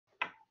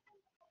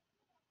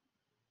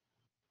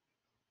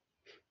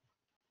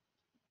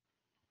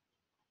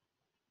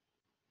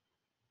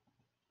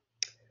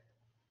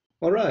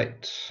All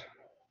right.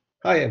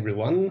 Hi,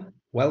 everyone.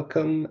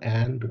 Welcome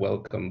and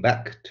welcome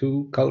back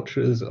to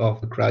Cultures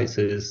of the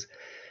Crisis,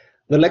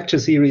 the lecture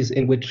series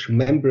in which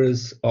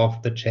members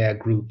of the chair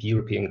group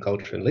European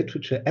Culture and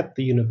Literature at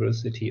the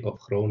University of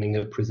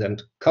Groningen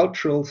present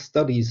cultural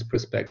studies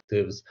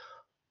perspectives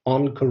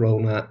on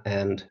Corona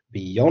and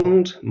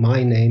beyond.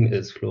 My name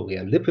is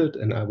Florian Lippert,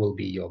 and I will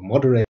be your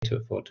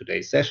moderator for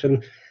today's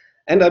session.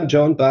 And I'm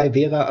joined by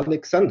Vera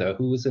Alexander,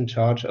 who is in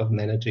charge of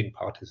managing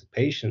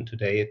participation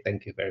today.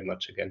 Thank you very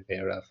much again,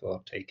 Vera,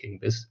 for taking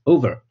this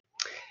over.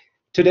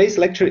 Today's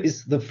lecture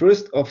is the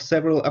first of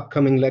several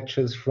upcoming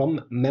lectures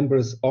from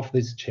members of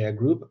this chair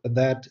group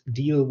that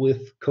deal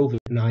with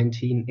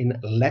COVID-19 in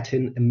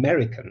Latin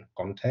American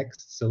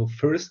context. So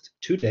first,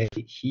 today,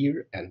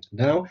 here and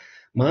now,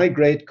 my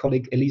great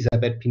colleague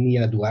Elizabeth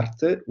Pinilla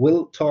Duarte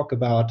will talk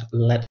about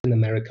Latin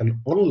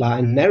American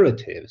online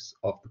narratives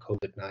of the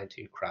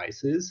COVID-19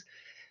 crisis.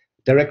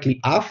 Directly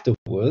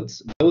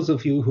afterwards, those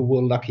of you who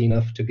were lucky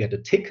enough to get a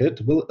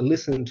ticket will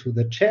listen to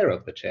the chair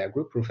of the chair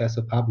group,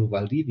 Professor Pablo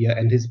Valdivia,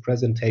 and his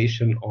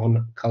presentation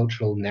on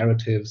cultural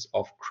narratives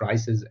of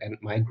crisis and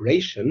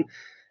migration,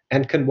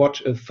 and can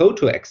watch a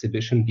photo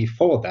exhibition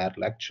before that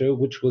lecture,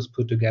 which was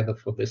put together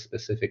for this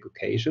specific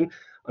occasion.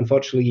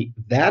 Unfortunately,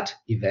 that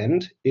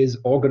event is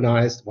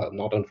organized, well,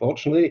 not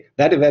unfortunately,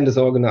 that event is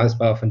organized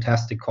by our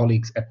fantastic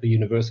colleagues at the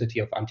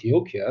University of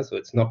Antioquia, so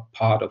it's not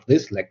part of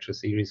this lecture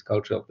series,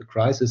 Culture of the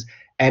Crisis,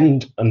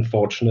 and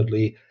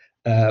unfortunately,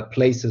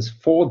 places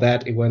for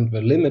that event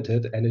were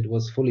limited and it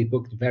was fully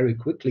booked very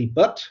quickly,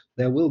 but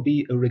there will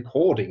be a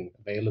recording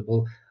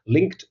available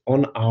linked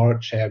on our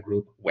chair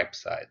group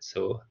website.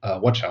 So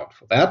watch out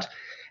for that.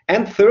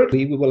 And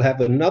thirdly, we will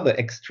have another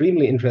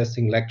extremely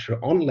interesting lecture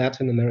on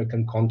Latin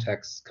American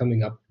contexts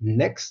coming up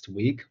next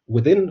week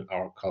within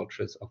our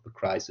Cultures of the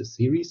Crisis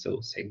series.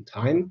 So same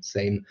time,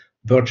 same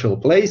virtual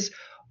place,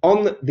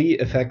 on the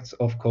effects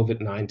of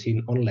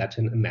COVID-19 on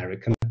Latin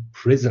American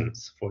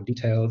prisons. For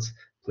details,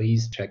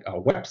 please check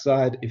our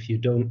website. If you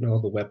don't know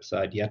the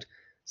website yet,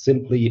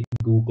 simply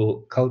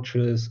Google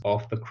Cultures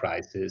of the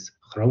Crisis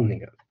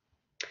Groningen.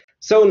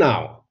 So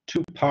now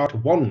to part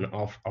one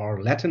of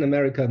our Latin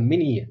America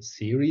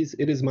mini-series.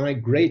 It is my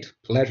great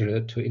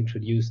pleasure to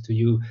introduce to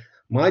you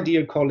my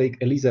dear colleague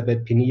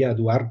Elizabeth Pinilla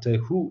Duarte,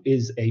 who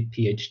is a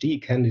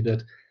PhD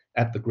candidate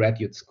at the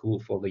Graduate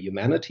School for the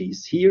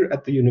Humanities here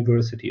at the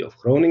University of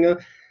Groningen.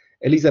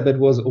 Elizabeth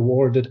was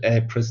awarded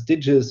a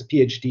prestigious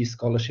PhD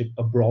scholarship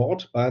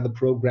abroad by the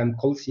program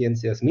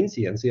Conciencias Min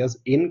Ciencias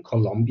in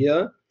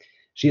Colombia.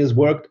 She has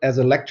worked as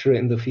a lecturer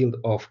in the field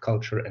of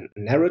culture and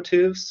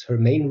narratives. Her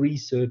main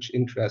research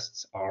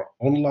interests are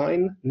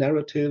online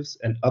narratives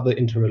and other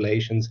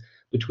interrelations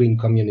between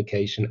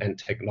communication and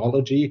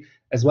technology,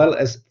 as well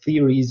as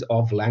theories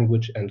of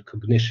language and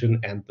cognition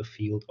and the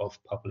field of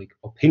public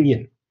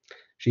opinion.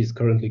 She is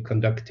currently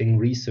conducting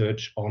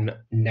research on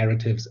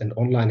narratives and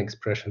online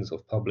expressions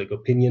of public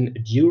opinion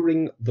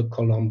during the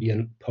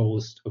Colombian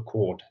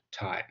post-accord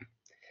time.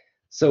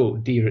 So,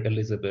 dear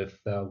Elizabeth,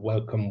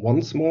 welcome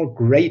once more.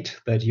 Great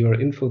that you're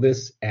in for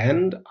this,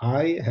 and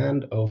I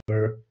hand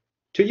over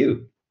to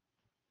you.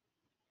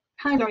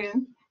 Hi,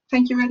 Florian.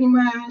 Thank you very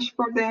much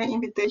for the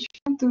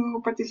invitation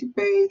to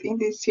participate in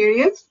this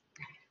series.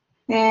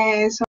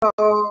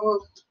 So,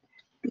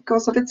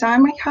 because of the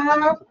time I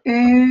have,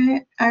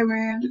 I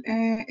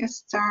will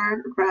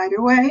start right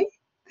away.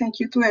 Thank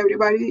you to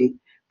everybody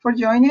for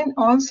joining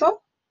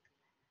also.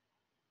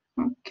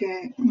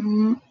 Okay.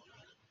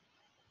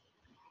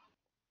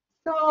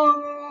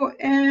 So,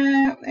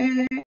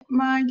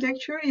 my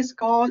lecture is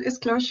called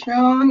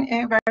Exclusion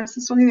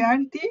versus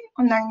Solidarity,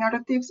 Online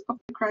Narratives of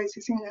the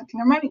Crisis in Latin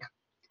America.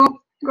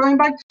 So, going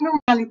back to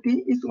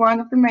normality is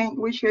one of the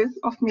main wishes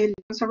of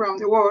millions around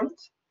the world.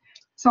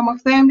 Some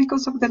of them,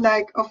 because of the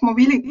lack of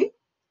mobility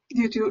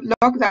due to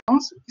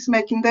lockdowns, is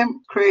making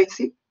them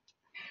crazy.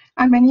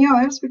 And many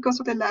others, because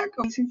of the lack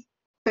of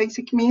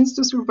basic means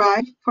to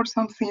survive for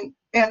something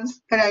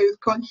else that I would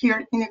call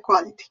here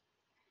inequality.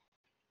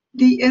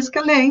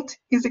 De-escalate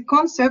is a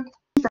concept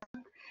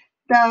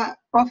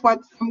of what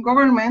some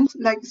governments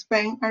like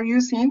Spain are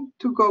using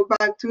to go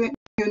back to a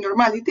new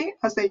normality,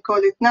 as they call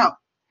it now.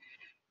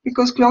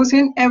 Because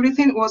closing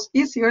everything was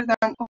easier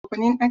than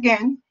opening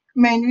again,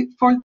 mainly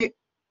for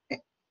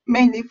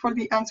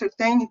the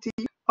uncertainty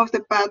of the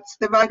paths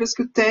the virus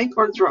could take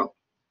or draw.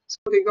 So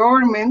the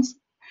governments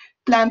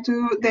plan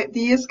to the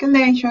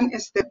de-escalation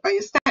step by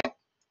step,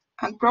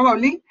 and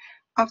probably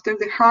after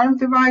the harm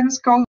the virus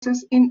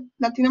causes in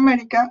Latin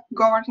America,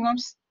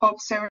 governors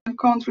of several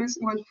countries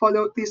will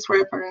follow this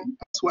reference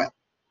as well.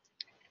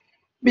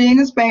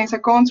 Being Spain is a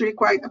country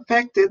quite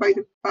affected by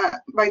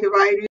the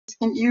virus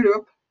in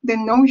Europe, the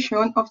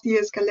notion of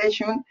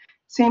de-escalation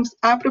seems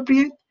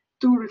appropriate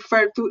to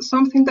refer to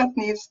something that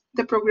needs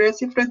the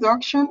progressive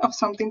reduction of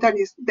something that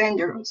is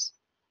dangerous.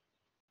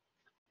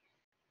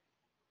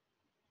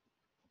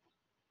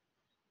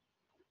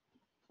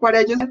 What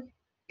I just said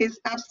is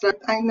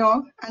abstract, I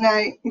know, and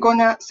I'm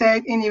gonna say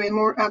it in even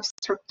more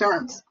abstract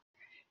terms,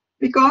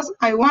 because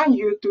I want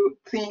you to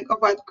think of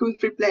what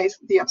could replace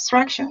the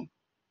abstraction.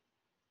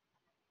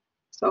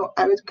 So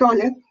I would call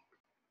it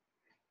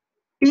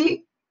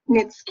P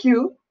needs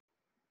Q.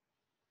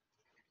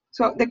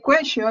 So the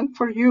question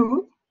for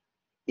you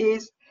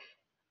is,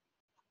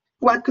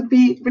 what could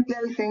be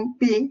replacing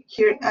P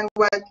here and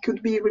what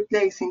could be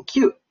replacing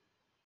Q?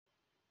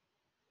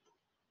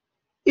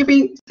 If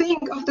we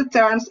think of the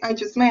terms I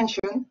just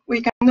mentioned,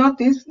 we can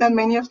notice that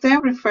many of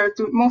them refer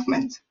to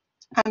movement,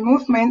 and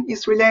movement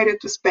is related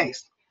to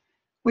space.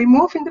 We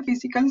move in the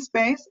physical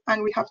space,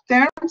 and we have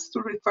terms to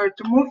refer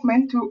to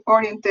movement to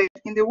orientate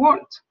in the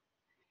world.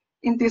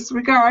 In this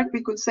regard,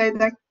 we could say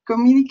that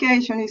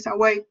communication is a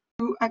way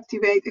to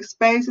activate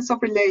spaces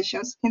of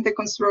relations in the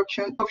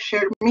construction of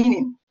shared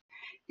meaning.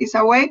 It's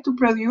a way to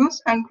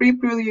produce and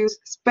reproduce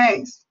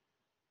space.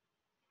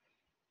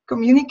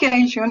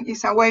 Communication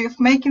is a way of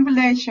making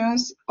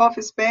relations of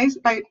space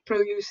by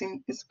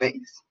producing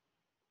space.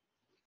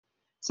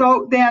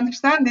 So the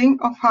understanding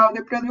of how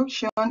the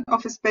production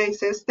of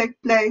spaces take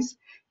place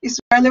is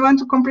relevant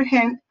to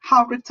comprehend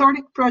how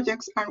rhetoric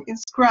projects are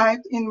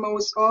inscribed in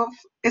modes of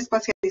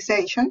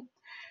spatialization,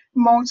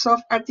 modes of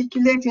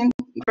articulating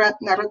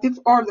narrative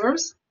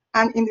orders,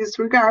 and in this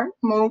regard,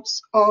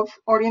 modes of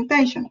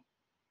orientation.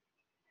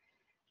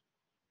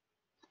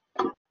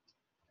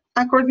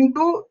 According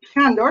to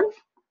Handorf,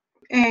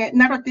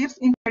 narratives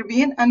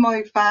intervene and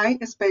modify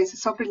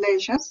spaces of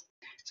relations.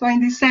 So in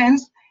this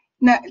sense,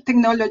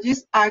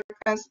 technologies act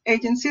as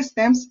agent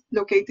systems,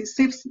 located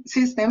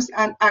systems,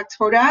 and act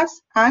for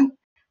us and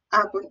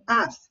upon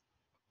us.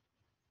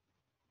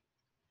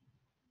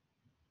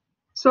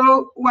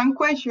 So one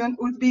question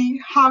would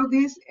be how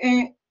these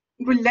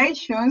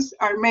relations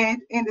are made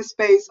in the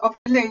space of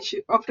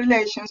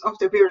relations of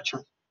the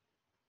virtual.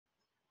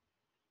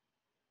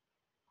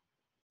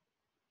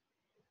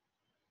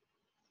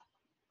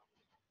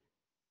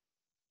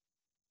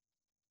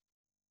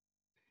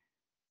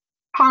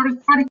 How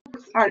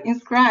rhetorics are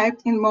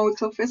inscribed in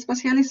modes of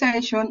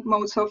spatialization,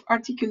 modes of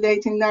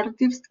articulating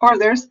narratives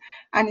orders,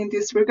 and in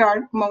this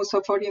regard, modes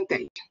of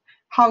orientation.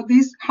 How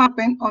this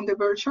happen on the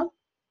virtual?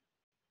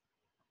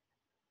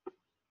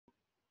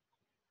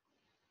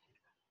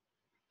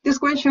 This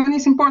question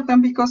is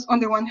important because on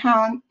the one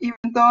hand, even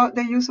though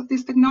the use of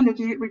this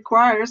technology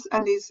requires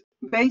at least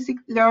basic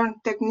learned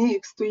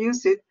techniques to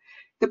use it,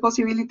 the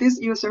possibilities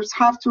users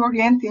have to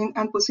orienting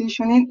and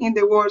positioning in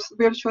the worlds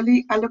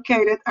virtually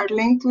allocated are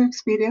linked to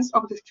experience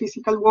of the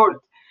physical world.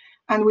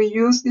 And we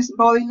use this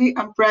bodily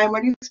and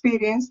primary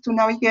experience to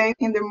navigate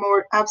in the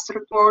more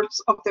abstract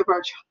worlds of the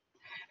virtual.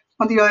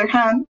 On the other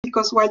hand,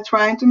 because while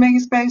trying to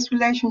make space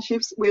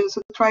relationships, we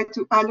also try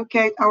to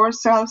allocate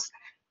ourselves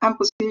and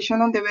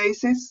position on the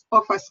basis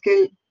of a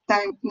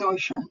scale-time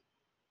notion.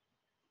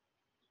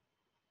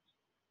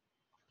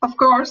 Of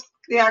course,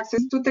 the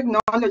access to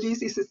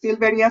technologies is still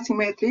very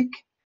asymmetric,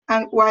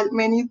 and while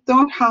many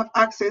don't have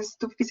access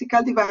to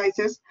physical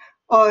devices,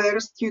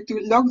 others, due to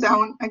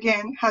lockdown,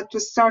 again, had to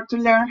start to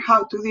learn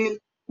how to deal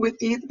with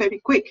it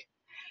very quick.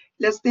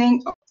 Let's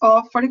think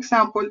of, for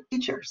example,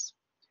 teachers.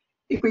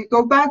 If we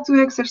go back to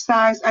the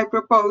exercise I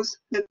propose,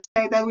 let's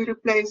say that we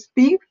replace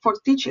P for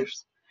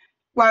teachers.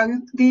 What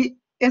would the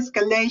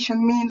escalation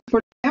mean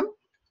for them?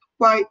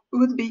 Why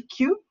would be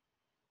Q?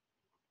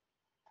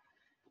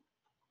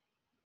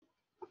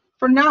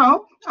 For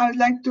now, I would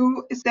like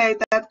to say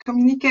that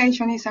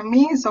communication is a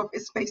means of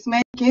space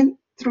making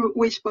through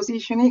which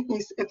positioning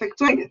is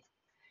effectuated.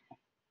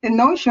 The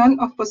notion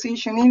of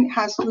positioning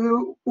has to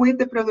do with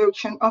the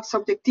production of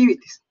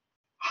subjectivities.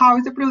 How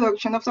is the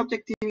production of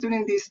subjectivity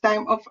during this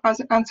time of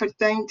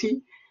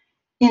uncertainty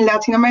in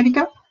Latin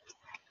America?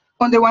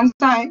 On the one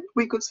side,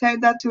 we could say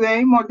that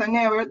today, more than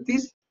ever,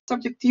 these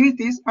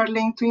subjectivities are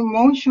linked to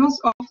emotions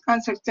of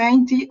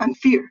uncertainty and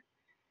fear,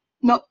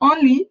 not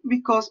only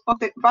because of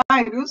the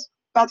virus,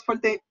 but for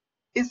the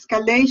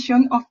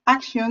escalation of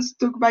actions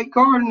took by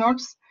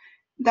governors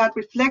that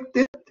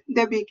reflected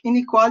the big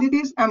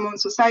inequalities among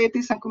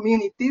societies and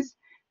communities,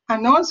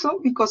 and also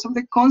because of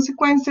the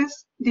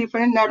consequences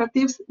different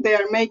narratives they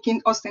are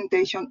making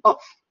ostentation of.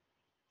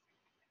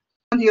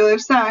 On the other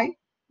side,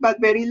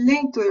 but very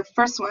linked to the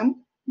first one,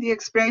 the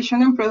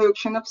expression and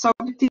production of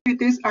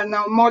subjectivities are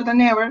now more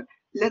than ever,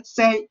 let's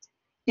say,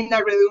 in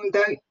a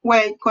redundant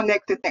way,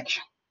 connected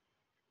action.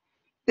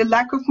 The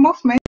lack of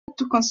movement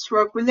to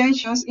construct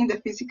relations in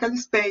the physical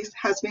space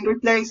has been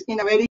replaced in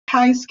a very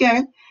high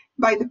scale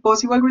by the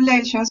possible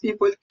relations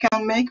people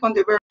can make on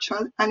the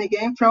virtual, and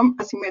again from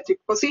asymmetric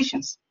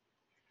positions.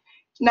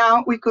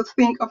 Now we could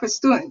think of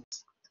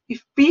students.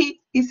 If P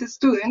is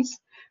students,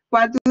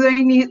 what do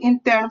they need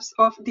in terms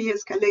of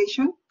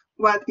de-escalation?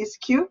 What is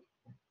Q?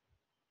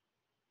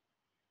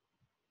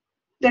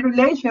 The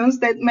relations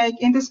that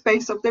make in the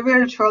space of the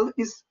virtual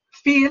is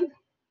filled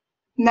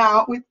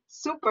now with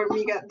super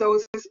mega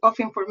doses of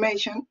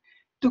information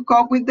to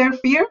cope with their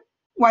fear,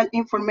 while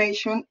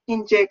information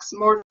injects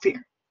more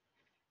fear.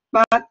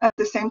 But at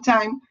the same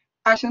time,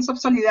 actions of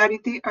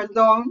solidarity are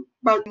done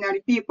by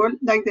ordinary people,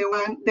 like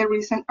the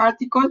recent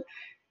article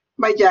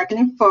by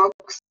Jacqueline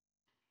Fox.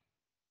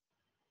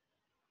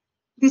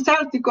 This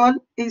article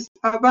is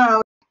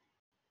about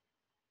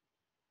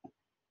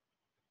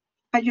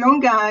a young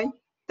guy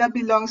that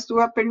belongs to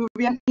a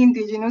Peruvian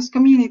indigenous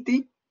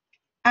community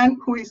and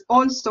who is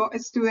also a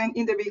student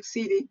in the big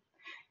city.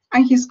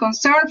 And his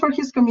concern for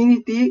his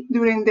community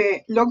during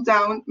the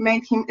lockdown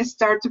made him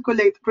start to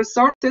collect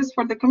resources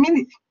for the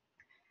community.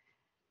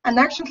 And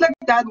actions like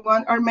that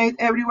one are made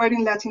everywhere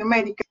in Latin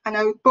America. And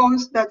I would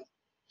post that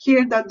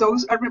here that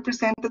those are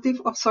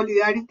representative of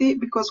solidarity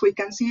because we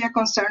can see a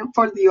concern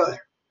for the other.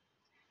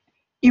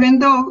 Even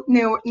though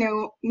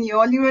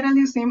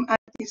neoliberalism and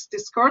its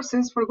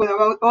discourses forget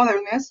about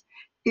otherness,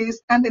 it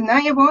is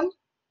undeniable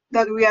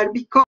that we are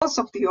because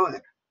of the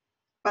other.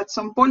 But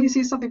some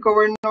policies of the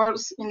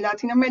governors in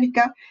Latin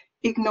America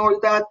ignore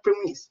that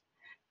premise.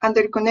 And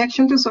their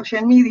connection to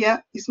social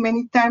media is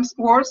many times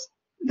worse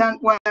than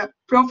what a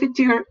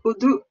profiteer would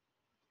do.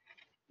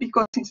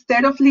 Because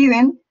instead of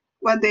leading,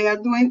 what they are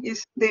doing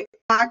is the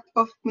act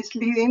of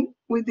misleading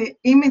with the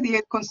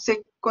immediate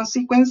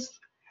consequence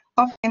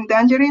of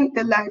endangering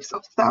the lives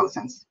of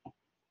thousands.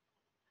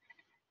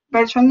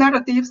 Virtual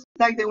narratives,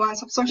 like the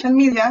ones of social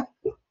media,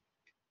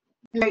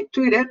 like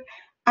Twitter,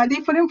 are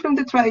different from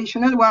the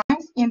traditional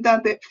ones in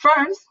that the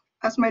first,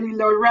 as Mary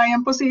Lord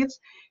Ryan posits,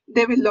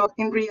 develop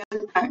in real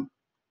time.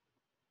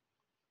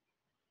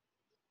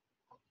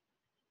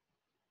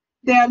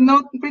 They are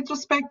not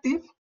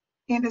retrospective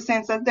in the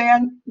sense that they are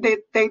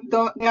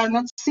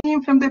not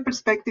seen from the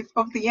perspective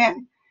of the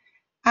end.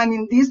 And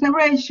in this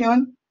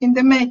narration, in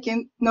the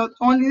making, not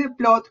only the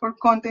plot or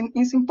content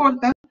is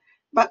important,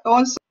 but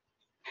also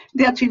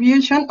the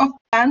attribution of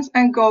plans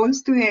and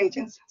goals to the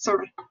agents.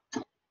 Sorry.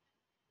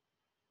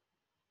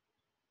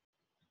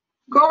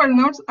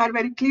 Governors are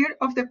very clear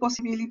of the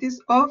possibilities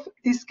of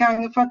this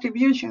kind of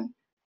attribution,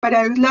 but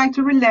I would like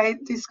to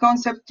relate this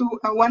concept to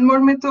one more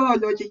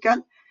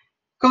methodological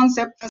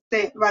concept as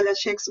the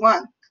Wallaschek's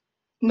one,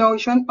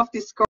 notion of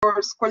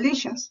discourse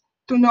coalitions,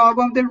 to know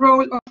about the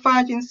role of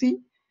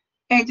agency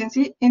in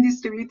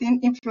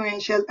distributing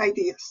influential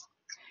ideas.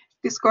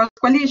 Discourse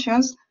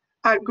coalitions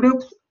are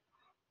groups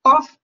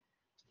of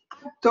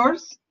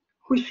actors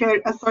who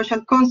share a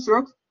social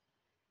construct.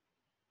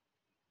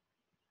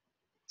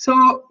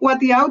 So what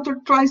the author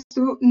tries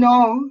to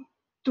know,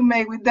 to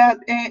make with that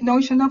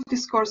notion of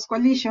discourse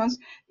coalitions,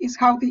 is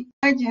how the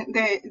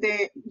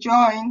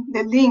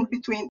link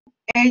between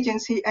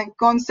agency and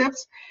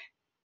concepts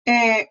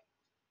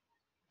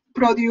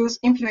produce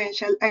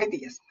influential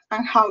ideas,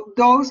 and how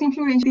those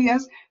influential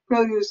ideas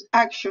produce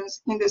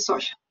actions in the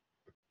social.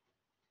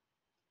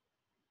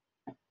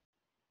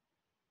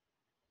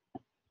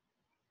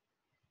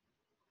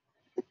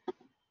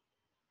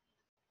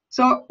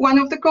 So one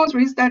of the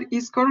countries that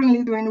is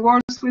currently doing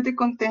worse with the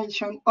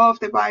contention of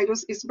the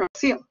virus is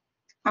Brazil.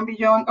 And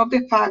beyond of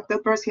the fact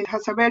that Brazil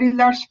has a very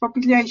large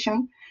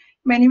population,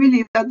 many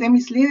believe that the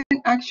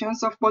misleading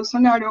actions of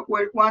Bolsonaro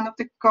were one of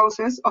the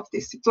causes of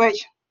this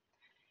situation.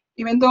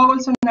 Even though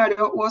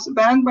Bolsonaro was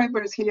banned by the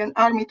Brazilian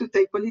army to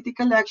take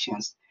political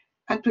actions,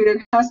 and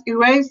Twitter has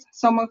erased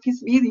some of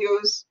his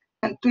videos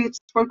and tweets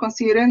for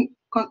considering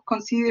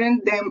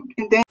them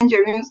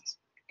endangering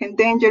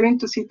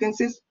to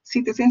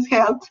citizens'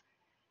 health,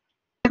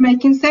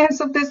 making sense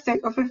of the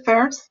state of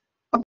affairs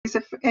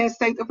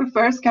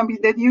can be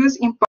deduced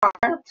in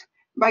part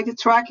by the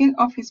tracking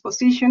of his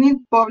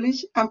positioning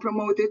published and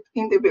promoted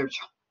in the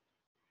virtual.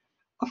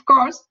 Of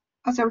course,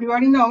 as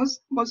everybody knows,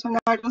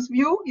 Bolsonaro's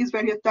view is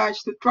very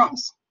attached to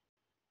Trump's.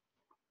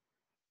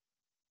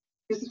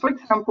 This is, for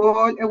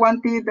example,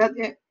 one tweet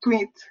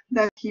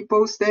that he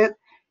posted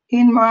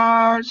in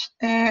March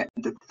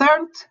the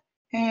 3rd,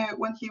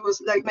 when he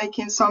was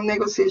making some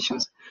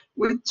negotiations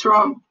with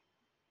Trump.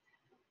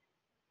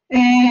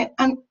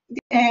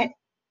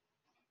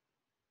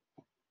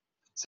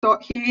 So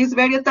he is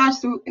very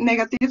attached to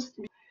negative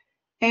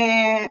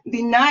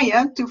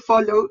denial to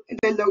follow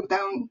the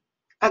lockdown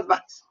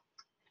advance.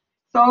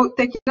 So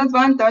taking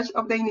advantage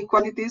of the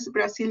inequalities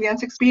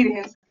Brazilians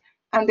experience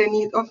and the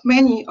need of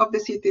many of the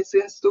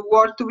citizens to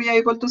work to be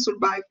able to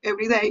survive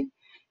every day,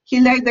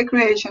 he led the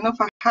creation of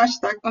a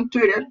hashtag on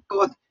Twitter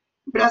called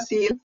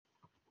Brasil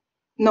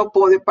no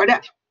pode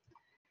parar,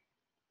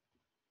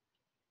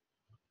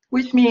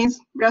 which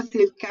means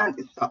Brazil can't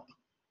stop.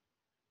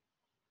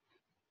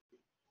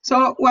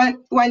 So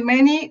while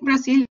many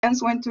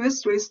Brazilians went to the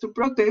streets to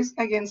protest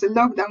against the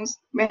lockdowns,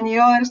 many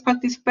others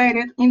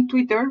participated in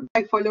Twitter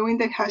by following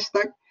the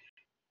hashtag,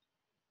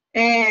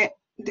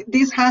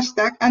 this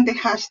hashtag and the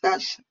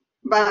hashtag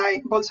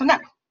by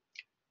Bolsonaro.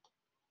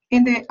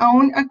 In the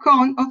own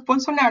account of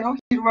Bolsonaro,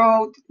 he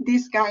wrote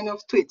this kind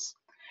of tweets.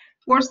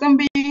 Worse than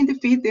being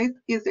defeated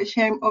is the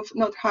shame of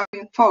not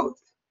having fought.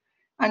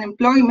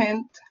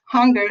 Unemployment,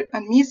 hunger,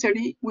 and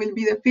misery will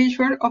be the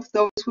feature of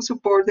those who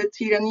support the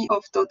tyranny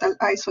of total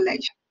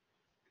isolation.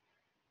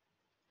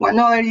 One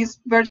other is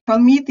virtual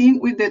meeting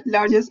with the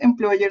largest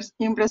employers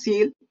in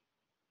Brazil.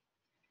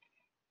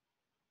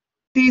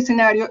 This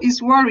scenario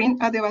is worrying.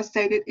 A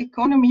devastated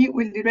economy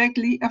will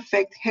directly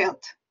affect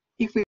health.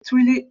 If we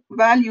truly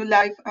value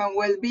life and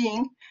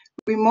well-being,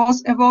 we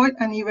must avoid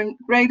an even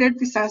greater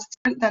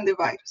disaster than the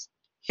virus.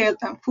 Health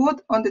and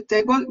food on the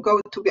table go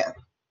together.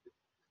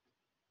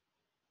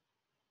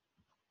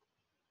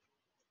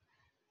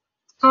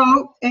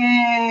 So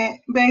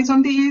based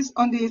on these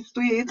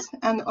tweets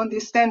and on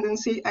this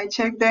tendency, I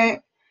checked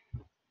the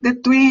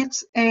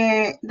tweets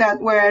that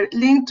were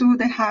linked to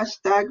the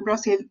hashtag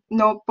Brazil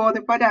no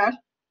pode parar.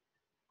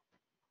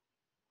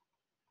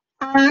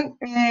 And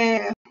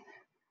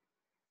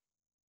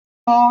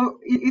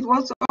it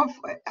was of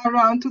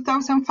around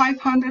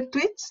 2,500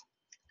 tweets.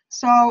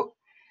 So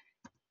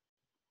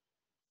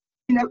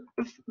in a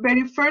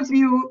very first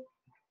view,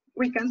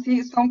 we can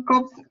see some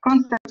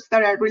concepts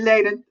that are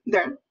related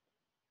there.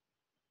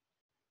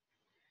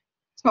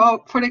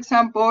 So, for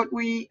example,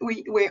 we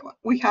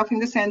have in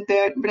the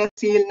center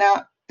Brazil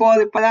no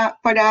pode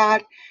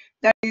parar.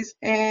 That is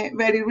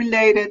very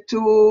related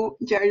to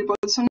Jair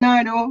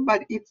Bolsonaro,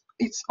 but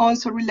it's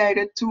also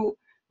related to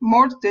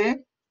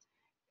Morte,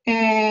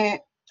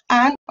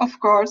 and of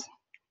course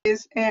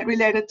is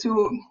related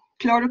to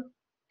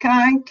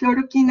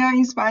chloroquina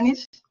in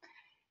Spanish,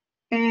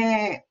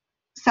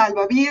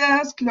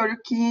 salvavidas,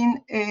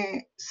 chloroquine,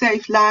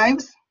 save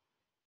lives.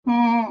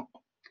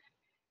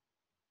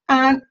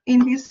 And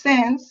in this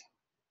sense,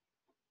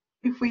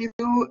 if we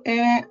do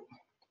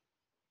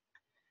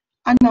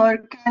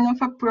another kind of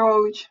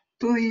approach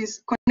to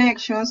these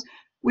connections,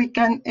 we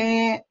can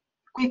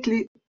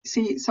quickly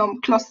see some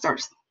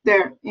clusters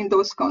there in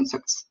those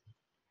concepts,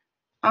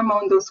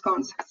 among those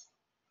concepts.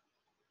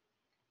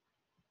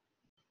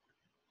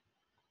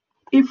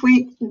 If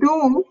we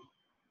do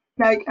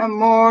like a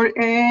more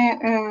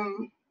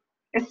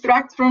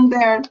extract from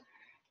there,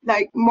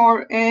 like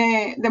more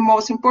the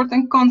most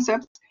important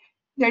concepts,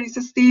 there is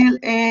still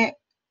the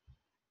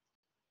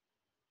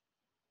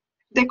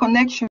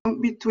connection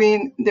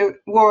between the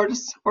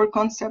words or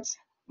concepts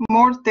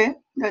morte,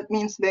 that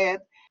means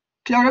death,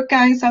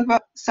 chloroquine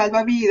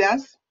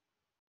salvavidas,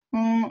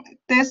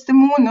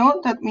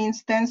 testimonio, that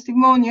means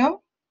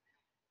testimonio.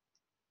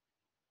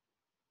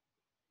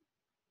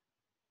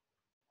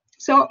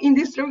 So in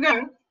this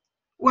regard,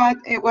 well,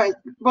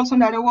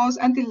 Bolsonaro was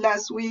until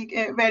last week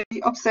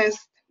very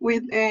obsessed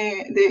with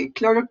the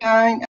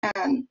chloroquine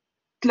and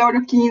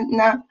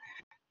chloroquine,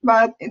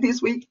 but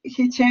this week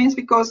he changed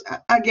because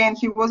again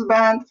he was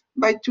banned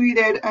by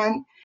Twitter,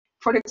 and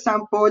for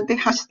example the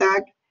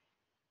hashtag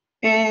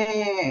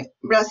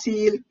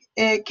Brazil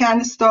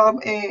can't stop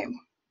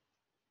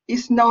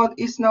is not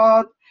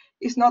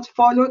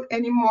followed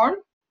anymore,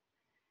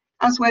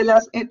 as well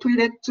as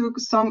Twitter took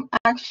some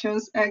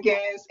actions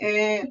against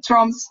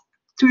Trump's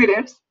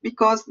Twitters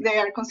because they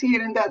are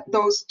considering that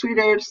those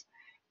tweets,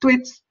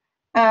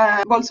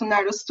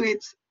 Bolsonaro's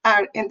tweets,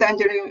 are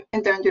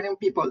endangering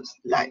people's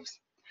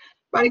lives.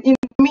 But in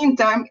the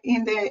meantime,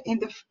 in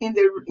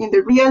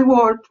the real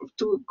world,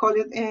 to call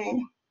it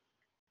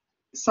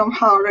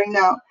somehow right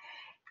now,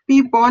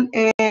 people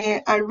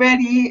are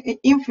very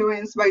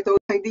influenced by those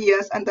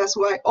ideas, and that's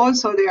why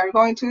also they are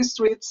going to the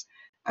streets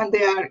and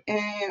they are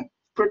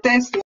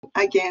protesting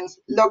against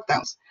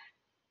lockdowns.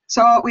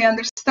 So we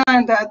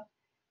understand that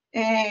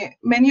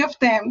many of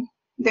them,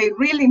 they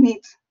really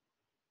need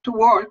to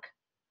work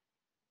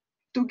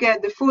to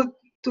get the food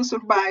to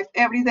survive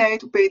every day,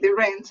 to pay the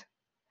rent.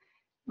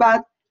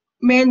 But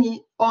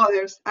many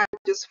others are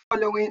just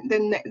following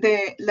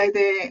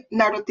the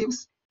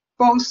narratives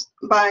posed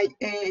by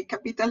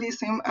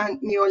capitalism and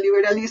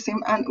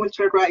neoliberalism and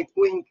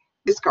ultra-right-wing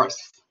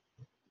discourses.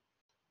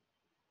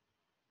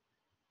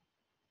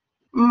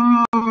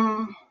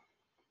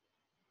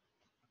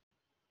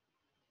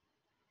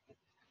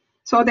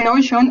 So the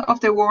notion of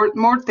the word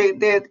morte,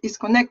 death, is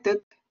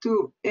connected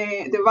to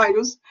the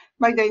virus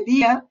by the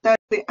idea that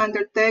the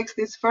undertext,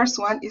 this first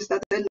one, is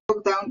that the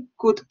lockdown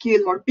could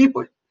kill more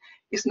people.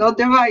 It's not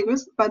the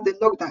virus, but the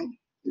lockdown.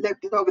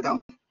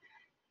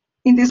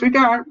 In this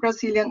regard,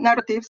 Brazilian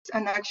narratives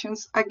and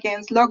actions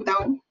against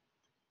lockdown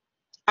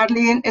are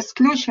leading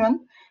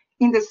exclusion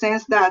in the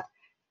sense that,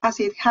 as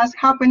it has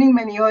happened in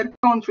many other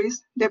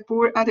countries, the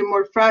poor and the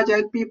more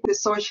fragile people, the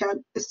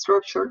social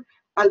structure,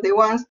 are the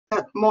ones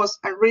that most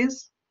at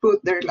risk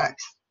put their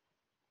lives.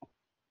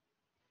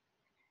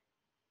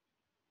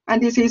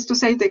 And this is to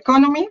save the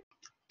economy,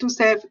 to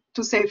save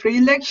free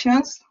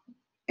elections,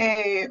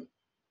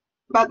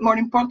 but more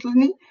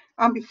importantly,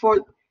 and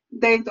before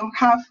they don't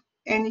have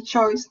any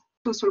choice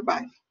to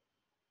survive.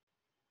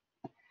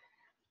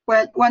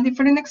 Well, one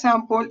different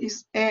example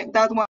is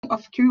that one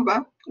of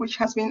Cuba, which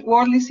has been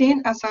widely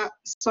seen as a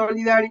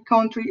solidarity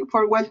country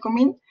for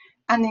welcoming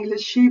an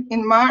English ship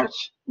in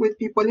March with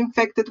people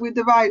infected with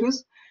the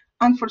virus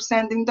and for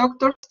sending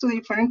doctors to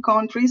different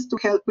countries to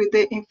help with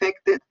the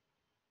infected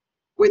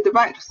with the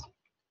virus.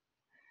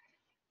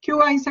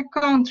 Cuba is a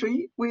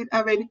country with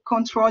a very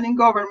controlling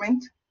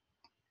government,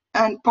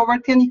 and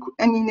poverty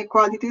and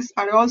inequalities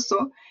are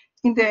also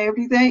in the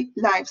everyday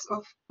lives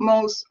of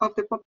most of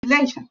the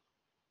population.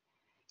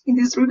 In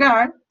this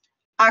regard,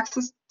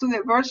 access to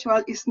the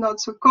virtual is not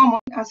so common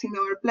as in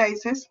other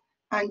places,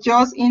 and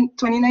just in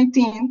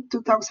 2019,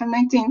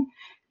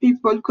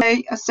 people could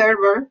pay a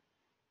server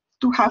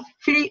to have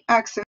free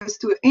access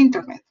to the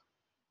internet.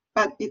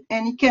 But in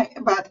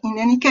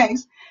any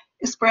case,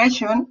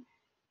 expression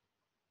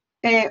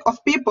of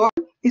people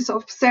is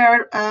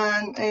observed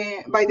and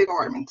by the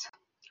government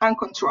and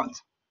controlled.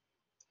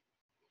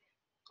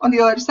 On the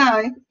other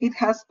side, it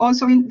has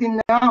also been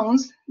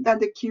denounced that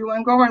the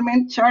Cuban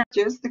government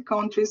charges the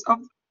countries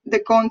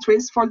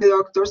for the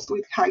doctors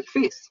with high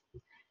fees.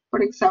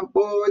 For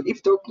example,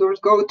 if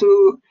doctors go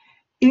to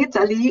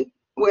Italy,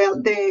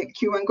 well, the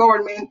Cuban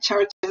government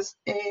charges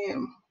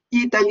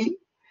Italy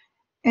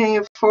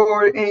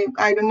for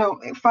I don't know,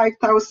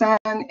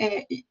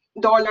 $5,000,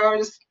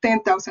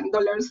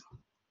 $10,000,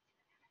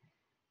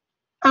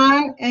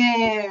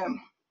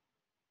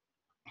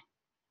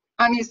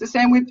 and it's the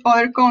same with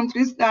other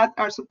countries that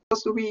are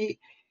supposed to be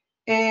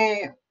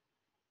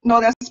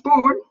not as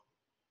poor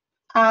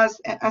as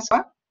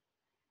well.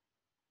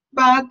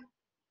 But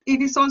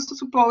it is also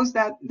supposed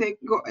that the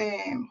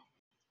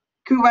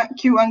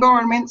Cuban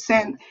government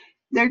send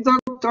their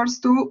doctors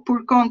to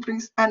poor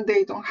countries and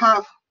they don't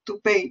have to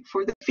pay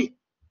for the fee.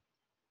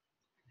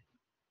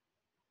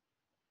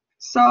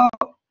 So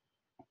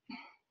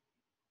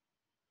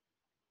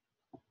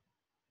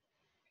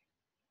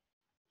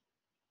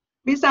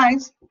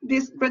besides,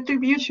 this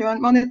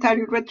retribution,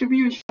 monetary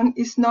retribution,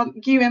 is not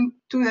given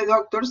to the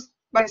doctors,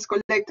 but is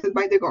collected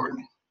by the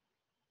government.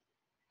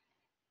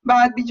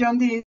 But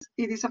beyond this,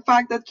 it is a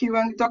fact that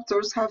Cuban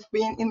doctors have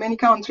been in many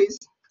countries,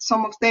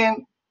 some of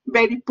them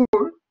very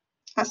poor,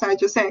 as I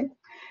just said,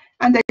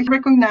 and they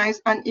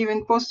recognized and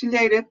even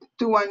postulated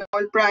to a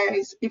Nobel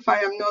Prize, if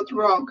I am not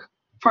wrong,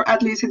 for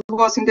at least it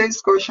was in the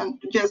discussion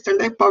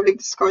yesterday, public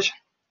discussion.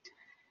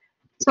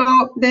 So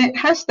the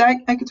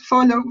hashtag I could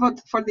follow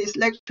for this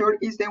lecture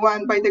is the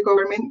one by the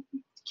government,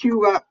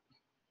 Cuba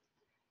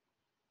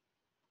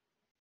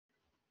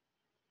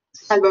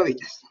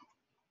Salvavidas.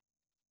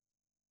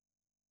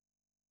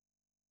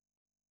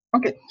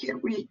 Okay, here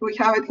we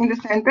have it in the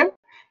center.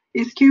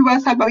 It's Cuba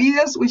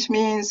Salvavidas, which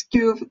means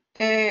Cuba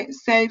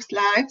saves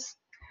lives.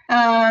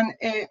 And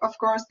of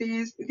course,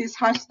 this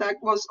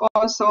hashtag was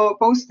also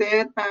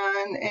posted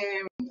and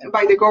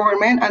by the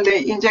government, and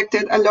they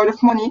injected a lot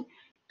of money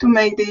to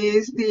make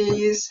this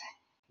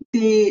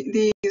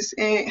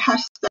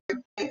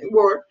hashtag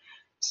work.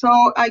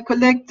 So I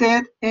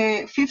collected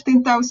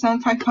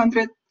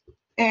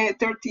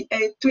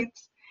 15,538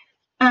 tweets.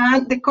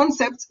 And the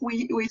concepts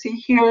we see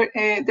here,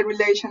 the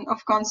relation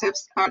of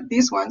concepts are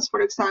these ones.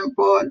 For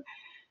example,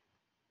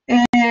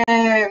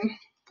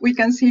 we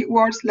can see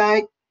words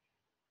like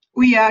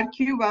 "we are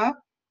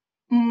Cuba,"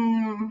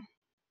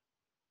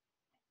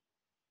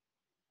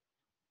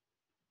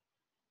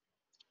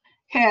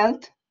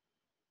 health,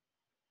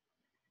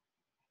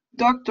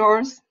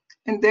 doctors,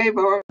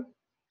 endeavor,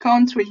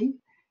 country,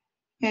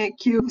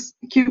 Cube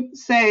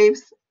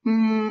saves.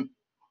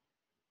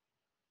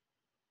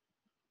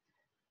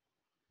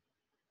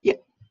 Yeah,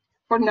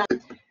 for now.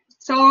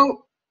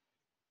 So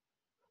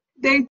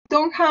they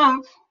don't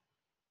have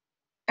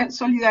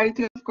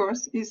solidarity, of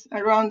course, is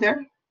around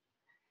there.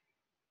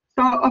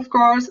 So of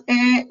course,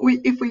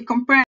 if we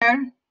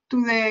compare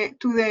to the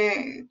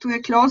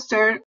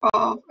cluster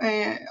of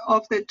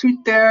the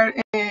Twitter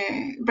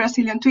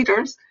Brazilian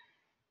tweets,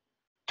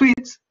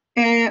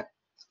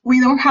 we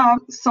don't have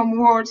some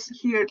words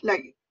here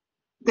like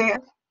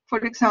death, for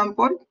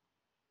example.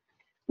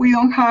 We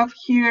don't have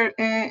here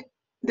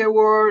the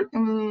word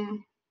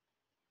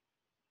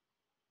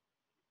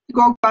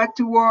go back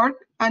to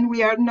work, and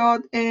we are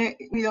not.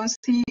 We don't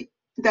see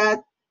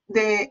that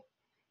the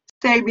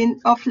saving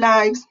of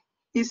lives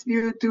is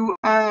due to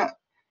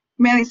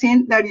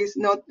medicine that is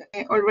not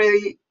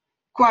already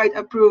quite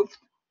approved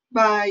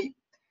by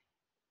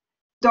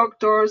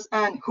doctors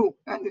and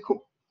the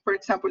WHO, for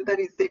example, that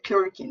is the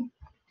chloroquine.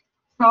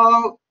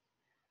 So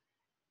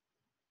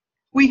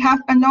we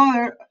have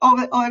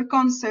other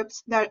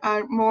concepts that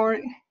are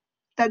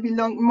that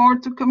belong more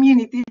to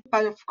community,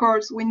 but of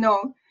course we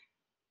know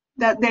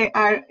that they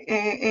are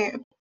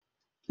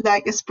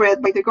like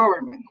spread by the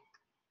government.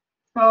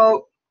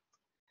 So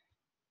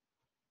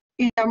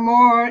in a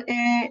more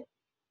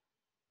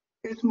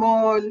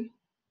small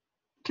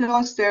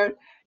cluster,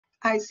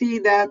 I see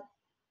that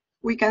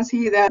we can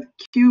see that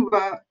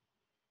Cuba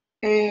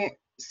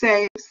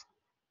saves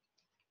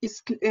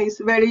is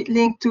very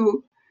linked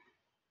to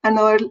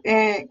another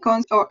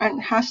concept or an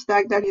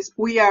hashtag that is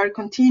 "we are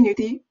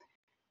continuity,"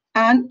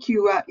 and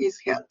Cuba is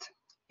health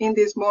in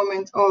this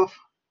moment of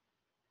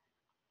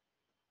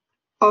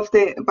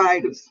the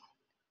virus.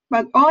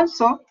 But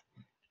also,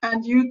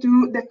 and due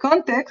to the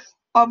context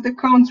of the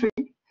country,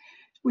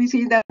 we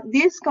see that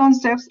these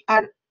concepts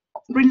are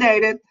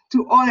related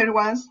to other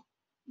ones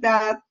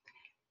that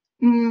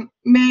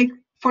make,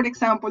 for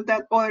example,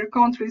 that other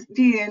countries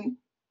didn't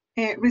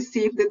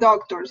receive the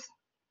doctors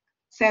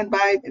sent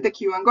by the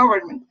Cuban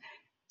government.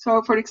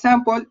 So, for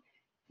example,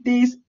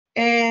 this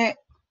the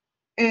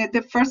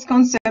first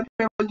concept,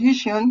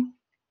 revolution,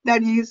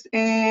 that is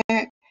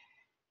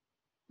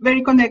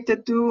very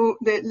connected to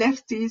the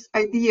leftist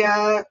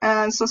idea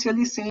and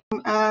socialism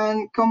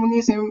and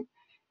communism,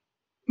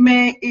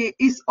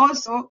 is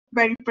also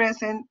very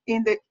present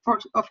in the,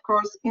 of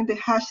course, in the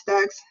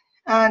hashtags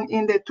and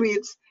in the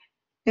tweets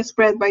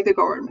spread by the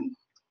government.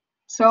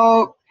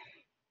 So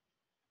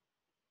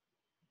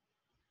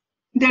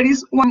there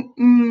is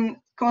one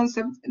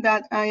concept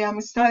that I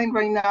am studying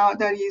right now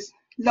that is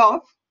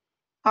love,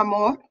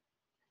 amor,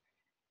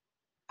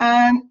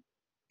 and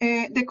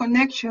the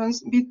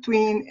connections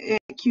between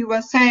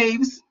Cuba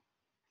saves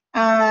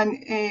and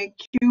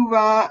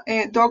Cuba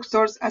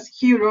doctors as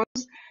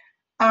heroes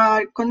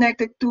are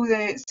connected to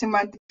the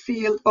semantic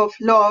field of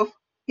love,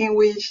 in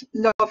which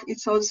love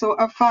is also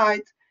a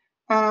fight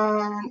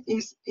and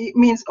it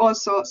means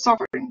also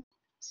suffering.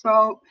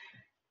 So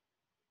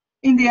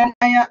in the end,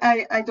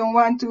 I don't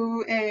want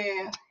to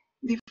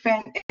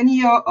defend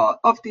any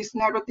of these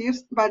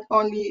narratives, but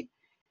only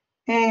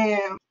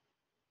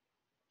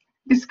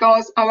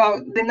discuss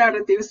about the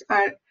narratives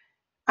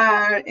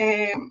are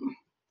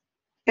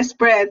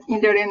spread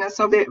in the arenas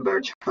of the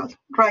virtual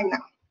right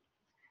now.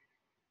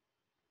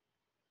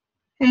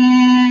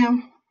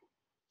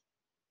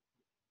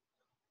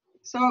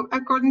 So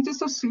according to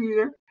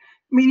Saussure,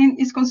 meaning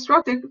is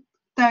constructed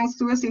thanks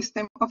to a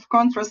system of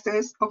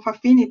contrasts, of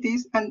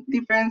affinities, and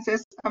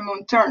differences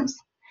among terms.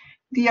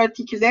 The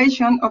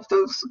articulation of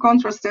those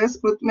contrasts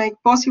would make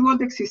possible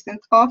the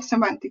existence of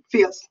semantic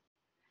fields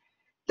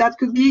that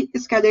could be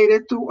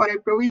escalated to what I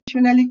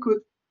provisionally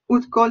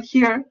would call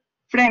here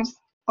frames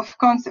of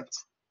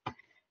concepts.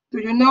 Do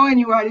you know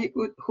anybody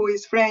who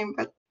is framed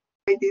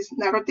by these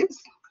narratives,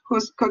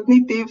 whose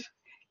cognitive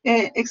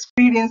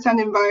experience and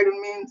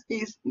environment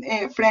is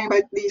framed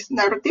by these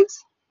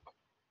narratives?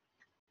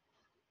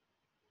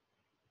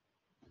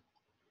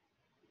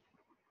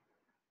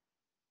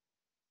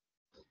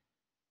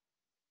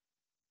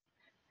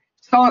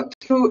 So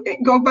to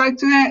go back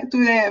to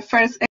the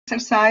first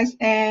exercise,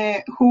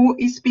 who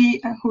is P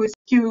and who is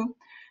Q,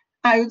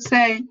 I would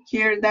say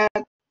here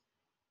that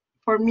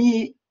for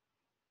me,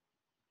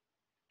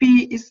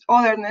 P is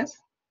otherness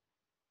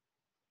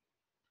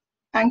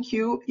and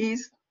Q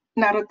is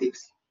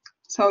narratives.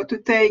 So to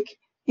take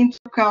into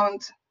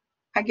account,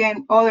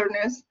 again,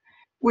 otherness,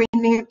 we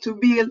need to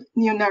build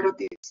new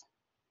narratives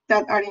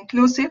that are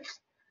inclusive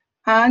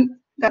and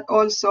that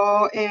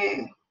also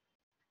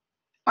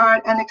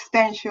are an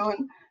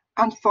extension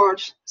and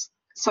forge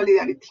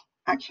solidarity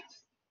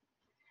actions.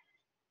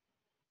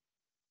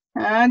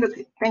 And that's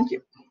it. Thank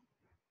you.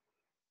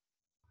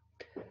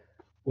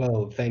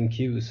 Well, thank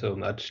you so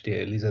much,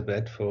 dear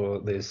Elisabeth, for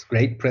this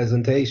great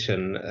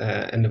presentation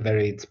and a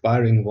very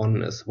inspiring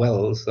one as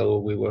well. So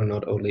we were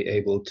not only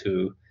able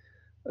to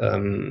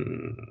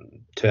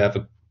have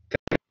a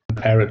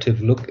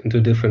comparative look into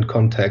different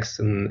contexts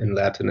in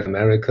Latin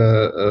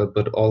America,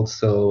 but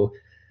also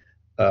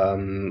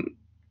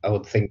I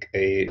would think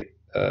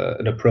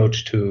an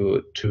approach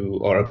to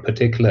or a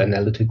particular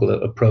analytical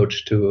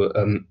approach to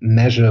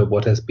measure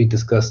what has been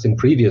discussed in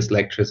previous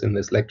lectures in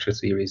this lecture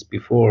series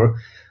before,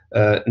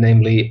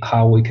 namely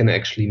how we can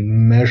actually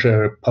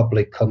measure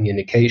public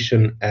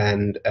communication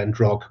and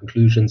draw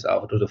conclusions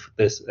out of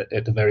this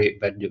at a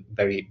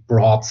very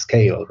broad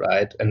scale,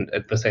 right? And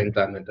at the same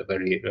time at a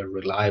very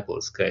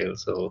reliable scale.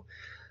 So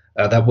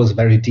that was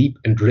very deep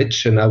and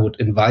rich, and I would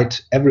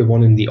invite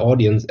everyone in the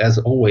audience, as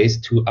always,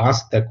 to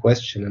ask their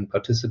question and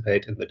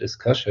participate in the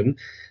discussion.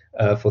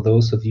 For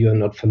those of you who are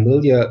not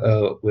familiar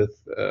with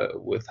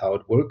how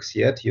it works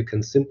yet, you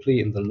can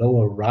simply, in the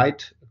lower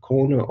right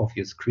corner of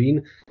your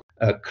screen,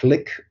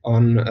 click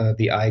on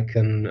the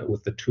icon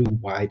with the two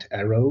white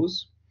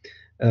arrows,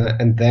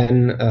 and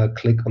then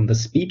click on the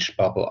speech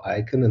bubble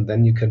icon, and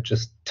then you can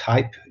just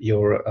type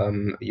your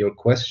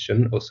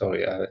question. Oh,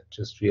 sorry, I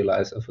just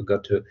realized I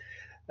forgot to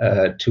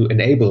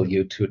enable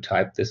you to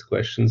type this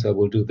question. So I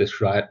will do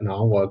this right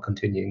now while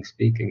continuing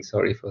speaking.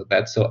 Sorry for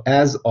that. So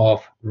as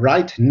of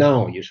right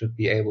now, you should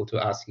be able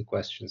to ask your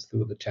questions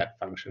through the chat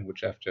function,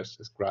 which I've just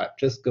described.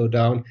 Just go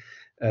down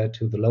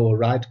to the lower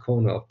right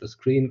corner of the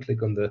screen,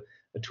 click on the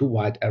two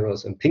white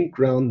arrows in pink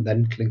ground,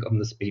 then click on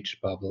the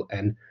speech bubble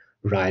and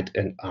write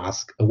and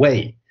ask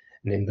away.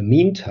 And in the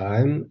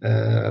meantime,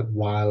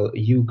 while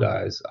you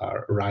guys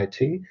are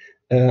writing,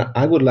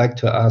 I would like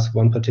to ask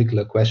one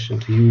particular question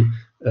to you,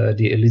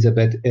 dear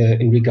Elisabeth,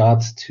 in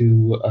regards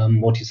to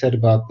what you said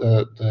about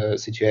the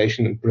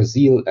situation in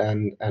Brazil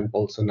and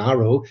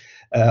Bolsonaro.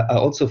 I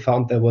also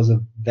found there was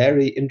a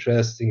very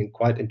interesting and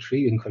quite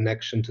intriguing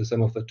connection to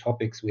some of the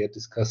topics we had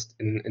discussed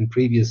in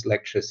previous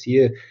lectures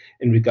here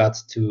in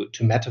regards to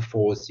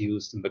metaphors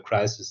used in the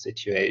crisis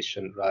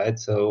situation, right?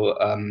 So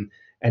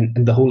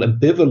and the whole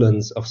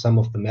ambivalence of some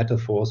of the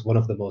metaphors. One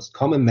of the most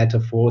common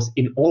metaphors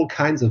in all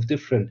kinds of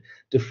different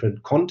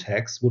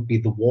contexts would be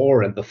the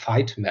war and the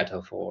fight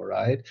metaphor,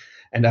 right?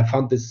 And I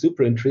found this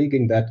super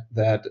intriguing that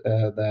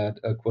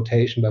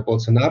quotation by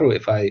Bolsonaro,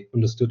 if I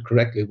understood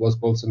correctly, it was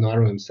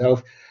Bolsonaro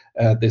himself.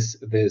 This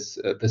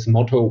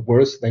motto,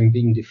 worse than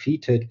being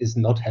defeated is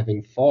not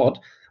having fought,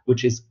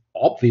 which is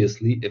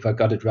obviously, if I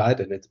got it right,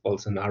 and it's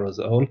Bolsonaro's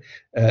own,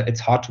 it's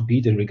hard to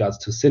beat in regards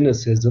to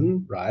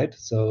cynicism, right?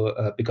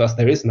 So because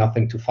there is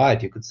nothing to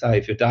fight, you could say,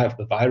 if you die of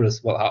the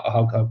virus, well,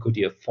 how could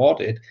you have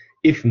fought it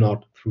if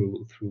not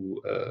through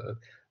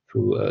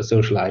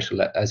social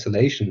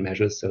isolation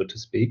measures, so to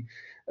speak?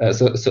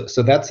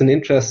 So that's an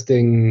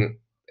interesting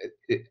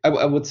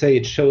I would say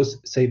it shows,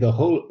 say, the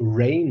whole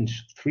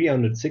range,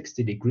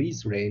 360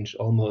 degrees range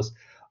almost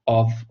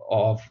of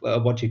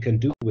what you can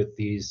do with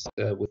these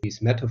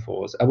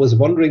metaphors. I was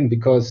wondering,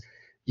 because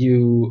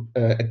you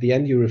at the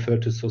end you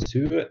referred to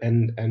Saussure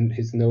and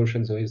his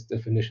notions or his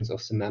definitions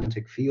of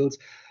semantic fields.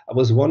 I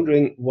was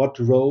wondering what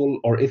role,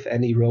 or if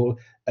any role,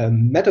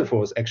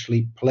 metaphors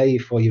actually play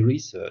for your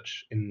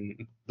research,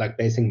 in like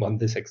basing on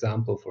this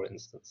example, for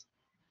instance.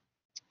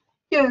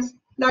 Yes,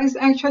 that is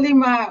actually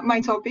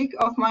my topic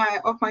of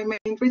my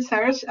main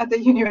research at the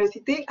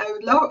university. I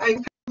would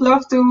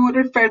love to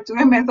refer to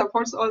the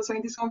metaphors also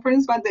in this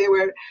conference, but they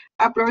were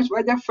approached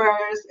by the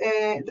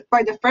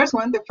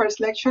first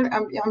lecture,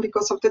 and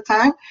because of the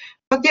time.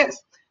 But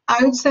yes,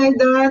 I would say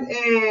that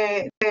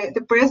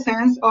the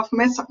presence of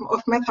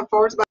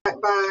metaphors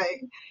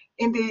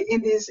in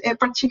this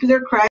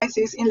particular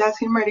crisis in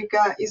Latin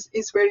America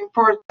is very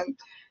important.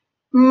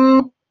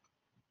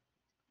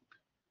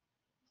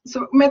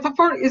 So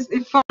metaphor is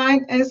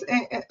defined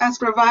as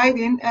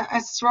providing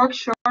a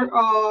structure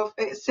of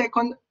a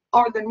second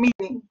order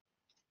meaning,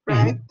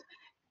 right?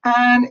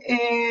 Mm-hmm.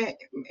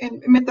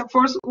 And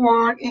metaphors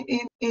work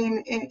in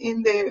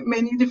the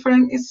many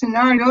different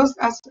scenarios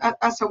as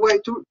a way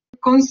to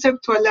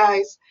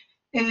conceptualize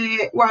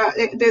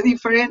the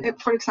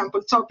different, for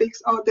example,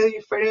 topics or the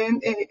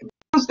different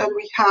views that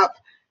we have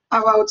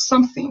about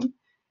something.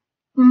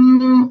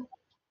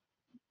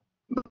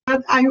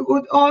 But I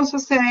would also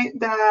say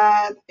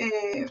that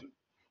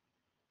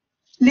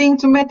linked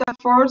to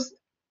metaphors,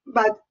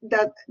 but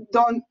that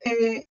don't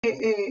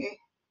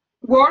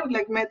work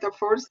like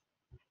metaphors,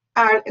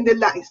 are the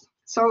lies.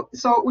 So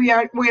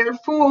we're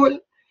filled,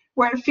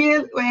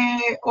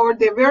 or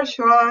the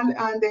virtual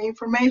and the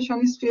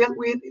information is filled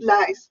with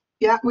lies,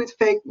 yeah, with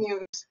fake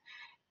news.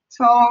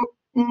 So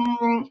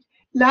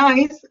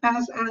lies,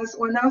 as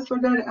one author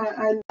that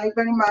I like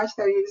very much,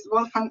 that is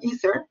Wolfgang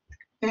Iser.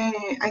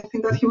 I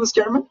think that he was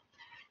German.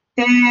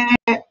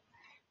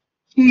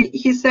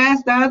 He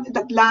says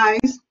that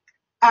lies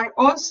are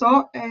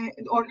also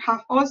or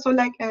have also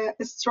like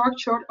a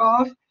structure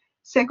of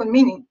second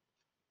meaning,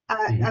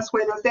 as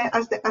well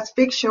as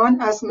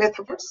fiction, as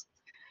metaphors.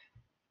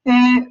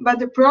 But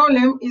the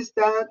problem is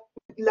that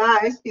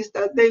lies is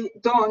that they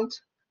don't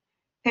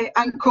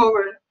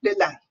uncover the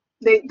lie.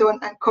 They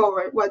don't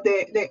uncover what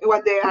they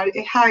are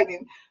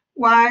hiding,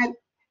 while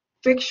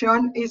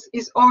fiction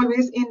is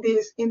always in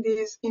this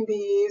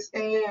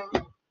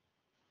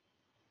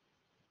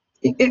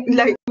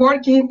like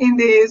working in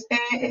this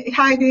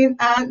hiding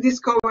and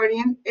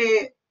discovering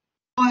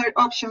other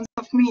options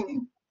of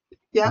meaning.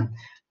 Yeah.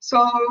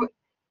 So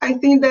I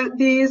think that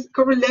this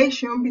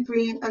correlation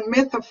between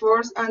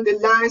metaphors and the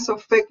lies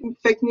of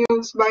fake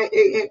news by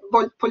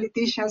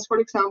politicians, for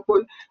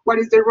example, what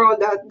is the role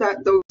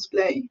that those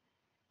play,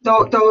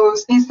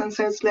 those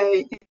instances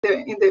play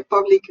in the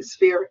public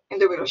sphere, in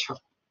the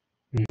workshop.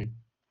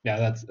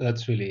 Yeah,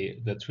 that's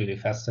really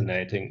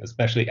fascinating.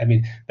 Especially, I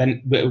mean,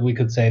 then we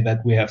could say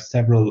that we have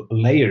several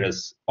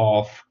layers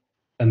of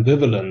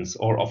ambivalence,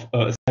 or of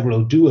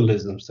several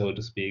dualisms, so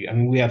to speak. I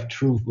mean, we have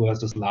truth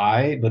versus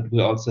lie, but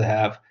we also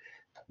have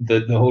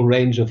the whole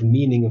range of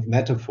meaning of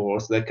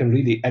metaphors that can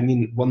really, I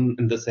mean, one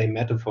and the same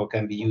metaphor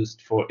can be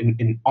used for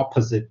in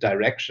opposite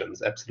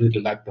directions.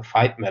 Absolutely, like the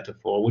fight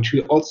metaphor, which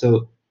we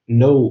also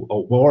know,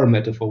 or war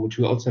metaphor, which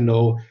we also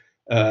know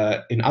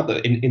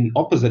in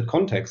opposite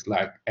contexts,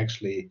 like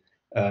actually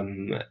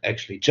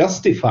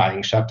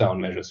justifying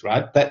shutdown measures,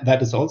 right?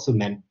 That is also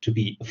meant to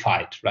be a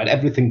fight, right?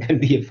 Everything can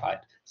be a fight,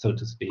 so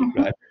to speak,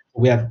 right?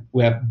 We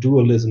have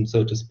dualism,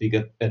 so to speak,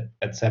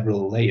 at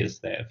several layers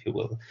there, if you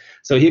will.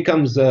 So here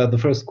comes the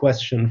first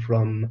question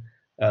from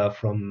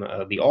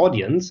the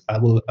audience. I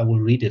will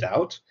read it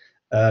out.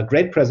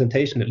 Great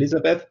presentation,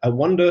 Elizabeth. I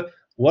wonder,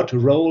 what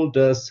role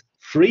does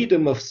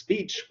freedom of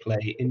speech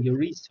play in your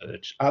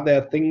research? Are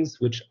there things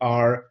which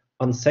are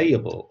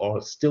unsayable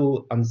or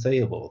still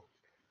unsayable?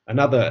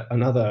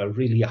 Another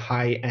really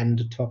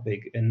high-end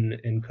topic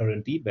in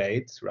current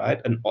debates, right?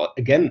 And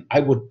again, I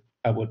would,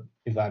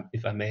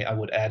 if I may, I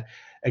would add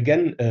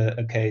again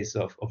a case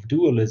of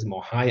dualism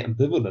or high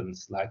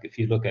ambivalence. Like if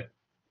you look at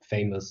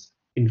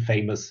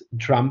infamous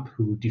Trump,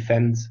 who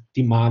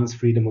demands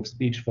freedom of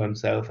speech for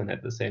himself and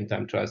at the same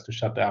time tries to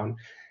shut down,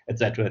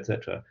 etc.,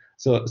 etc.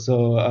 So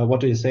what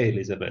do you say,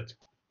 Elizabeth?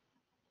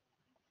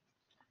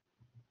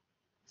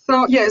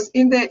 So yes,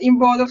 in the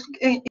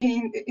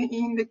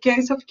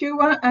case of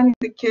Cuba and in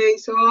the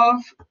case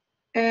of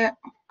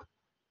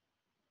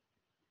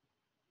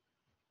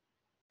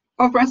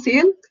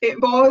Brazil,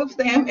 both of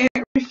them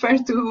refer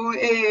to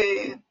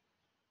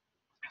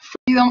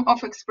freedom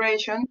of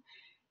expression.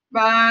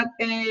 But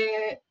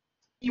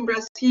in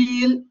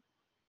Brazil,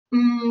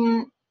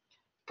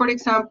 for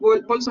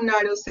example,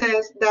 Bolsonaro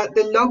says that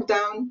the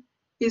lockdown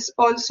is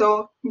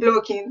also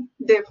blocking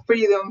the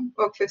freedom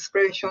of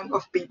expression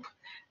of people.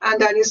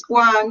 And that is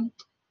one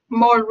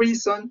more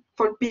reason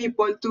for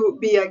people to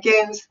be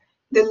against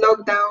the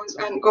lockdowns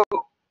and go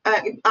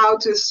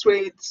out to the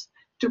streets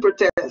to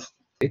protest.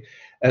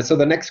 So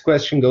the next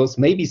question goes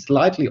maybe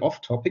slightly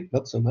off topic,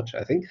 not so much,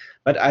 I think,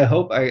 but I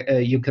hope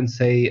you can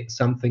say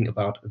something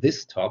about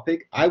this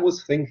topic. I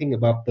was thinking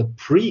about the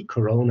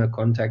pre-corona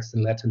context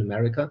in Latin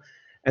America,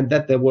 and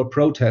that there were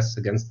protests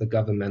against the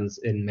governments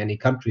in many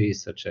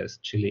countries, such as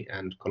Chile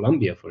and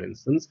Colombia, for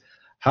instance.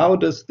 How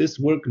does this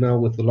work now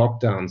with the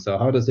lockdown? So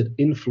how does it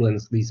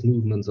influence these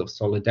movements of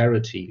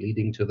solidarity,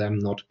 leading to them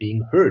not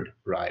being heard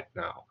right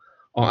now?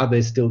 Or are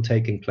they still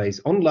taking place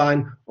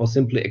online or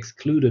simply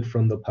excluded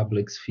from the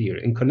public sphere?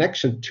 In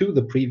connection to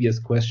the previous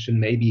question,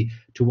 maybe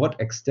to what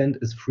extent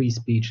is free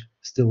speech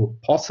still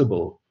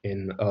possible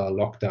in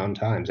lockdown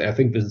times? I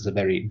think this is a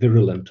very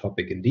virulent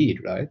topic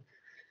indeed, right?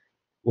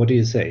 What do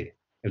you say,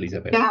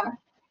 Elizabeth?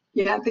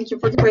 Yeah, thank you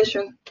for the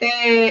question.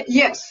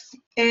 Yes,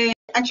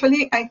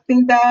 actually, I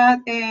think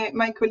that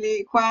my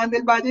colleague Juan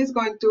del Valle is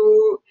going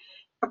to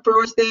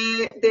approach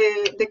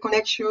the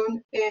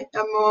connection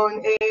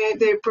among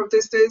the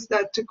protesters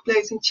that took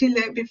place in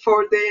Chile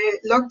before the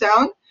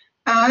lockdown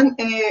and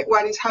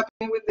what is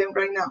happening with them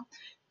right now.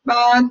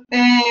 But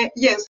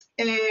yes,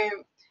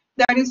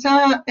 that is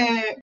a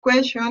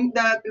question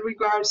that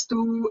regards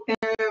to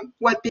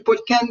what people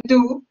can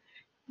do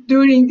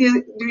during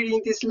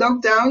this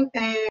lockdown,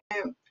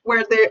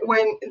 when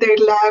their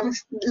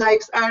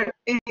lives are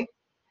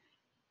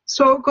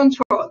so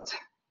controlled.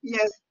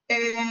 Yes,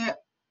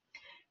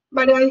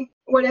 but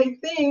what I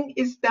think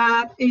is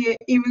that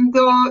even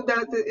though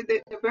that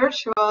the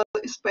virtual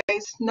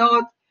space,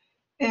 not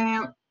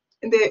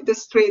the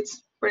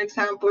streets, for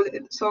example,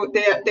 so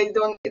they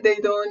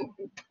don't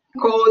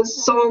call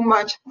so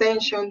much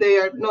attention. They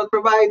are not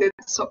provided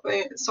so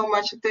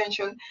much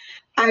attention.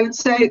 I would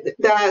say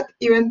that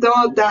even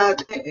though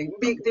that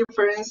big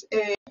difference,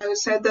 I would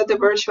say that the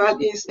virtual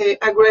is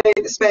a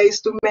great space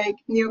to make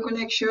new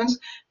connections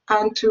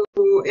and to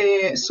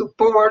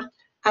support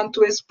and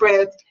to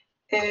spread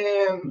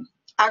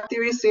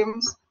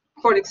activisms,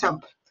 for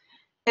example.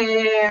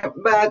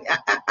 But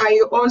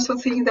I also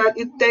think that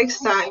it takes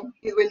time.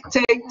 It will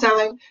take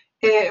time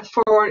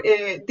for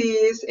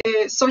these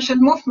social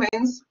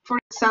movements, for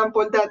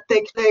example, that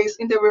take place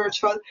in the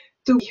virtual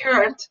to be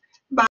heard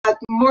by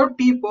more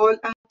people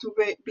and to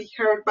be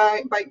heard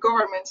by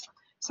governments.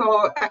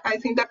 So I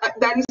think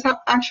that is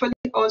actually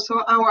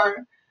also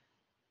our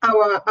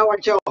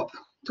job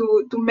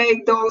to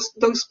make those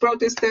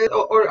protesters,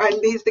 or at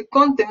least the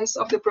contents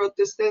of the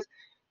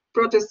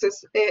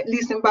protesters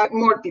listen by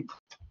more people.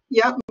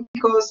 Yeah,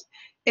 because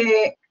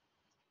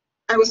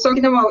I was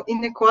talking about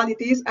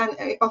inequalities,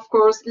 and of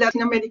course,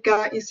 Latin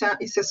America is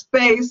a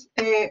space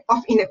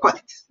of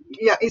inequalities.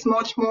 Yeah, it's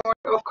much more,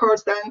 of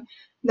course, than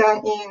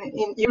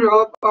in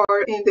Europe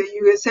or in the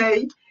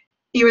USA.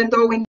 Even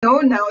though we know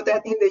now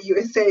that in the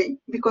USA,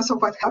 because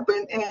of what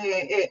happened,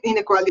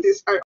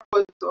 inequalities are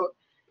also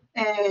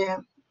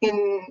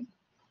in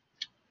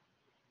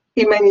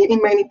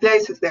many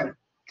places there.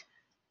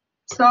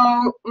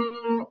 So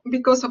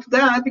because of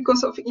that,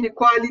 because of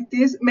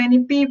inequalities,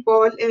 many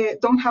people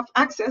don't have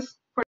access,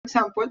 for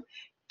example,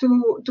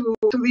 to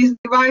these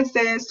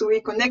devices to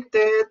be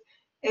connected.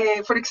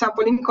 For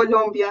example, in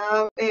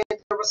Colombia, there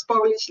was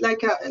published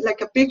like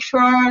a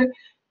picture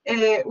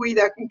with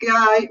a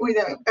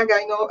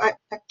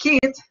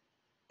kid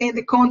in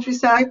the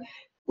countryside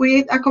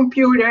with a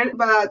computer,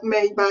 but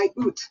made by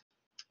wood.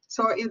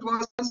 So it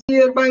was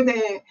considered by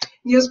the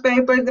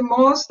newspaper the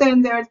most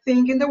tender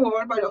thing in the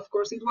world, but of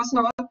course it was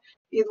not.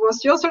 It was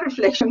just a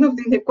reflection of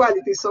the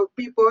inequality. So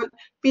people,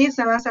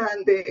 peasants,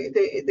 and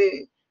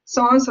the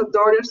sons or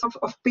daughters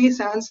of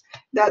peasants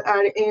that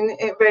are in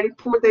very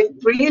poor, they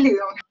really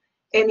don't have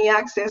any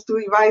access to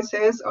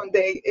devices,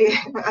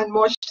 and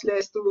much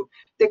less to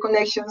the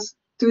connections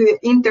to the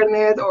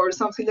internet or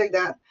something like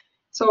that.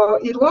 So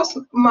it was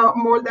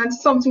more than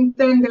something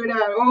tender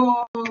that,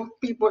 oh,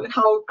 people,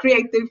 how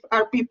creative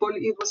are people.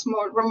 It was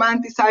more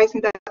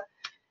romanticizing that,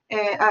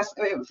 as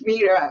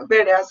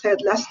Vera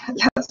said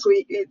last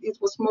week, it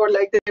was more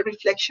like the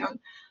reflection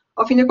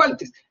of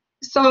inequalities.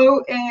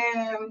 So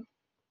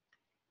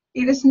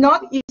it is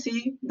not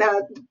easy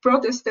that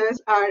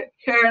protesters are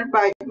heard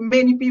by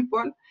many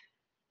people,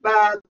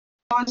 but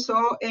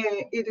also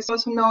it is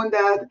also known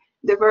that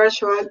the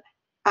virtual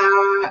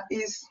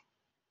is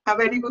a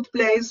very good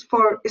place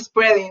for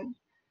spreading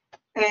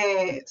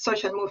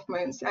social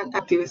movements and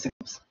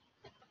activisms.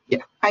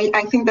 Yeah,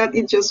 I think that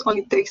it just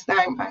only takes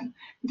time and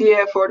the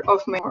effort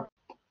of more.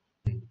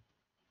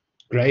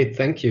 Great,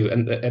 thank you.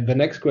 And the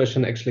next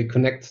question actually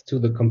connects to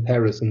the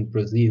comparison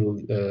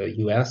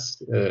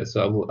Brazil-US.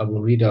 So I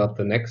will read out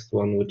the next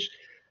one, which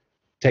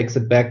takes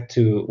it back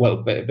to, well,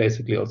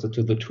 basically also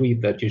to the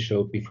tweet that you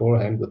showed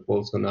beforehand with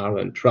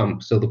Bolsonaro and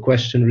Trump. So the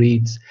question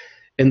reads,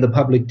 in the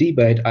public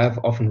debate, I've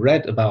often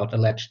read about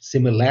alleged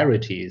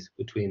similarities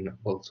between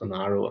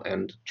Bolsonaro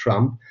and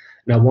Trump,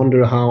 and I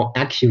wonder how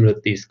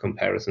accurate these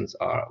comparisons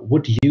are.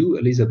 Would you,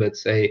 Elizabeth,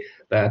 say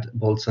that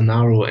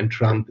Bolsonaro and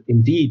Trump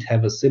indeed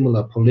have a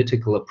similar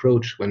political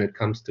approach when it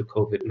comes to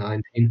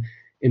COVID-19,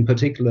 in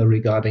particular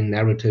regarding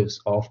narratives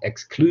of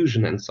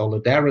exclusion and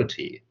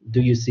solidarity?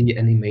 Do you see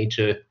any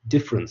major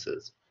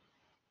differences?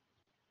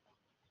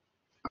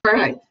 All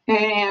right.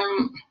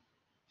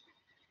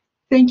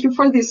 Thank you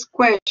for these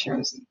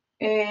questions.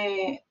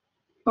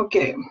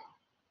 Okay.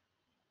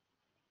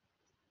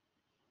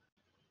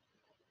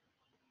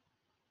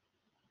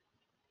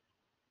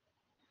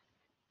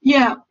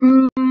 Yeah.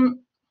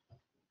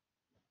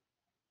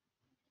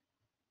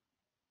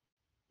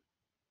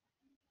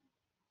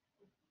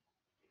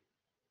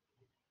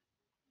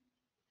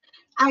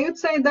 I would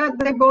say that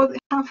they both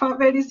have a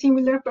very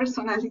similar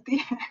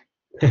personality.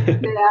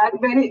 They are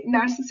very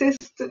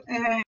narcissist.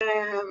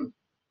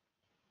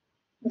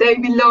 They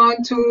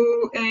belong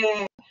to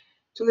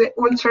the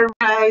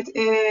ultra-right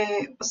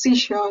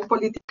position,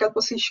 political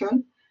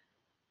position.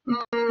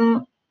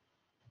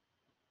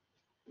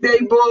 They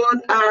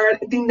both are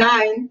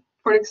denying,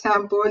 for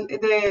example,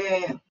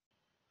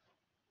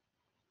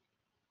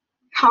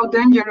 how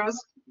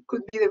dangerous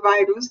could be the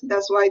virus.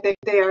 That's why they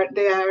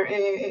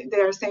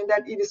are saying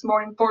that it is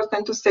more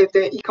important to save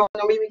the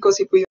economy, because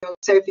if we don't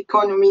save the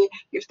economy,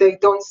 if they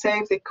don't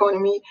save the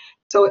economy,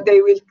 so they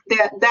will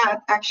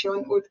that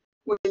action will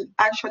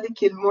actually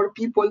kill more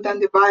people than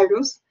the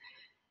virus.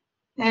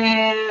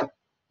 And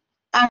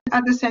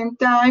at the same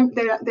time,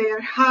 they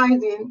are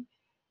hiding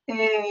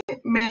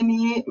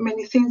many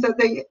things that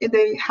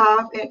they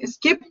have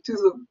skipped to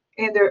do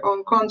in their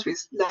own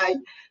countries, like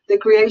the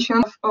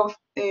creation of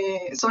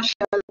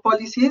social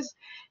policies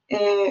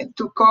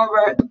to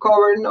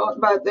cover not,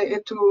 but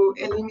to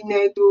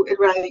eliminate, to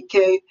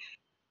eradicate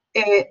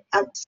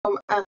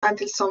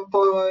until some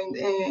point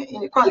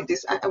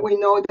inequalities. We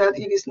know that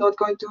it is not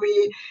going to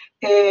be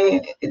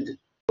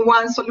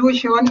one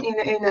solution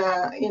in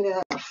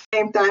a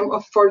frame time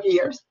of 4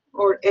 years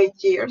or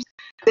 8 years.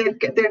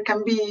 There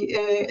can be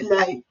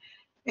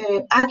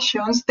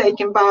actions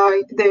taken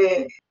by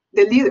the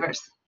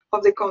leaders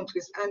of the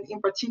countries, and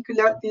in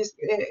particular,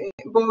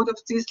 both of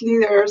these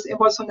leaders,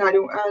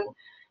 Bolsonaro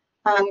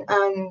and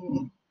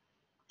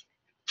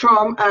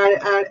Trump,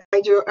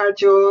 are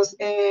just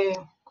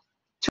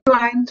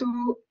trying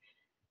to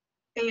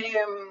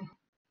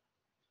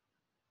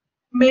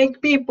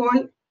make people,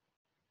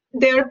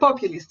 they're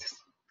populists.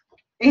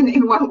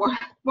 In one word,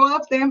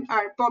 both of them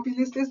are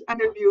populists, and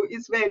their view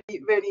is very,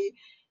 very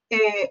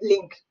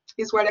linked,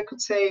 is what I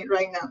could say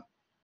right now.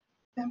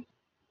 Yeah.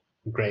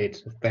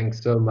 Great, thanks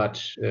so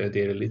much,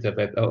 dear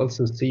Elizabeth. I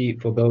also see,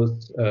 for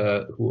those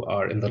who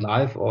are in the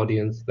live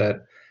audience,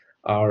 that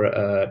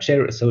our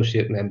chair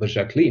associate member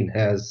Jacqueline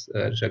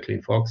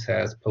Fox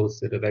has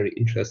posted a very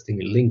interesting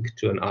link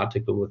to an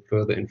article with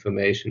further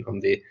information on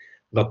the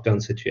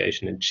lockdown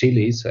situation in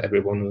Chile. So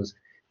everyone who's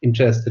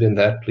interested in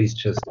that, please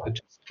just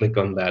click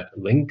on that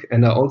link.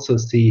 And I also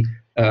see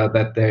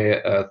that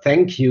the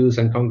thank yous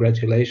and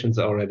congratulations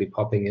are already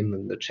popping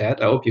in the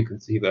chat. I hope you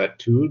can see that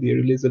too, dear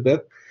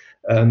Elizabeth,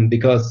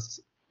 because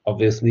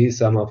obviously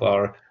some of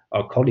our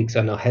colleagues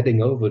are now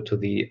heading over to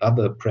the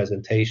other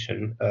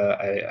presentation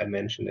I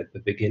mentioned at the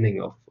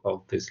beginning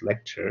of this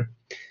lecture.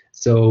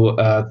 So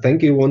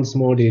thank you once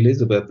more, dear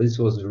Elizabeth. This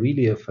was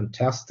really a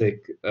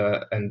fantastic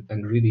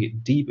and really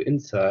deep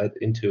insight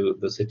into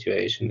the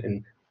situation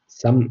in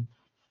some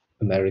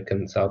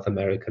American, South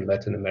American,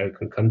 Latin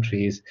American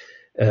countries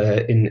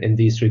in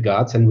these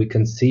regards. And we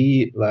can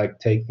see, like,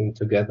 taking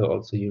together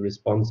also your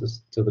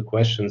responses to the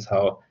questions,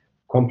 how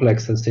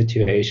complex the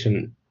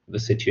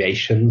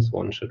situations,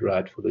 one should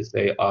rightfully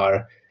say,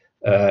 are,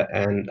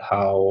 and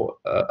how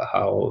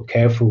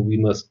careful we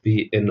must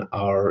be in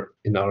our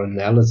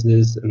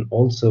analysis, and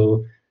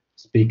also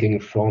speaking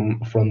from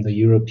the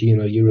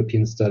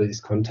European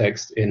studies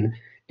context in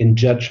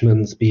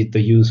judgments, be it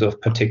the use of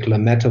particular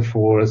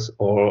metaphors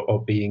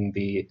or being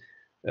be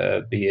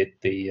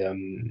it the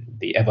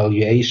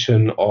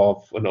evaluation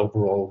of an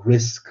overall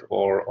risk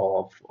or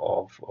of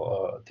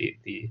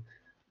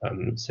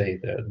say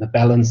the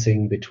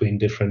balancing between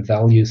different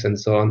values and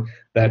so on,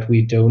 that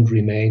we don't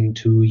remain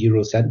too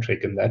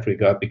Eurocentric in that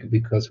regard,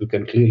 because we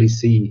can clearly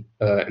see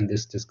in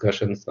these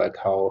discussions like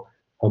how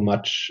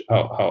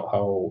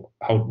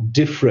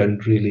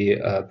different really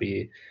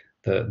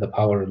the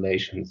power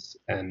relations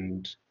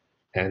and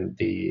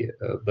the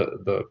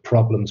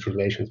problems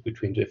relations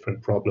between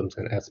different problems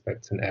and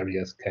aspects and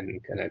areas can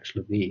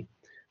actually be.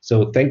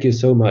 So thank you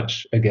so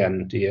much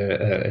again,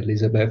 dear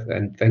Elizabeth,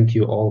 and thank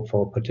you all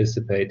for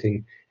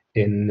participating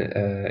in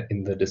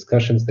the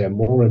discussions. There are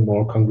more and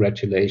more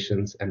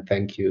congratulations and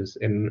thank yous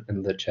in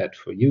the chat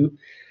for you.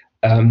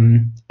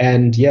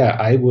 And yeah,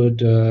 I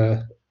would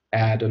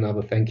add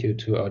another thank you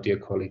to our dear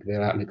colleague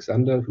Vera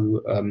Alexander,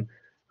 who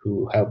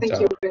helped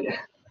out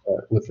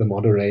with the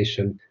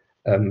moderation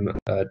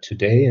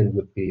today and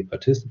with the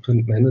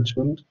participant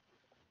management.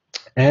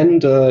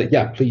 And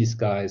yeah, please,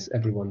 guys,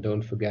 everyone,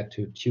 don't forget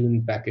to tune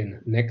back in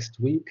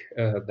next week,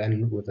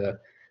 then with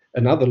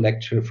another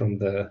lecture from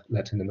the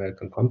Latin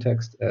American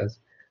context, as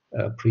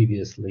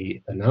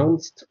previously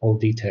announced. All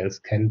details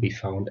can be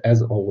found,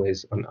 as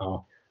always, on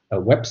our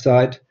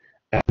website.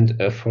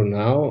 And for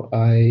now,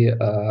 I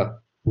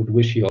would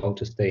wish you all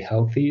to stay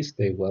healthy,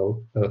 stay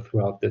well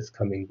throughout this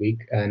coming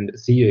week, and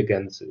see you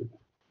again soon.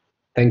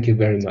 Thank you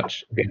very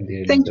much again,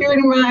 dear Elizabeth. Thank you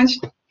very much.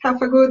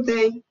 Have a good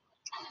day.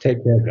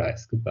 Take care,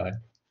 guys. Goodbye.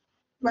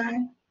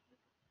 Bye.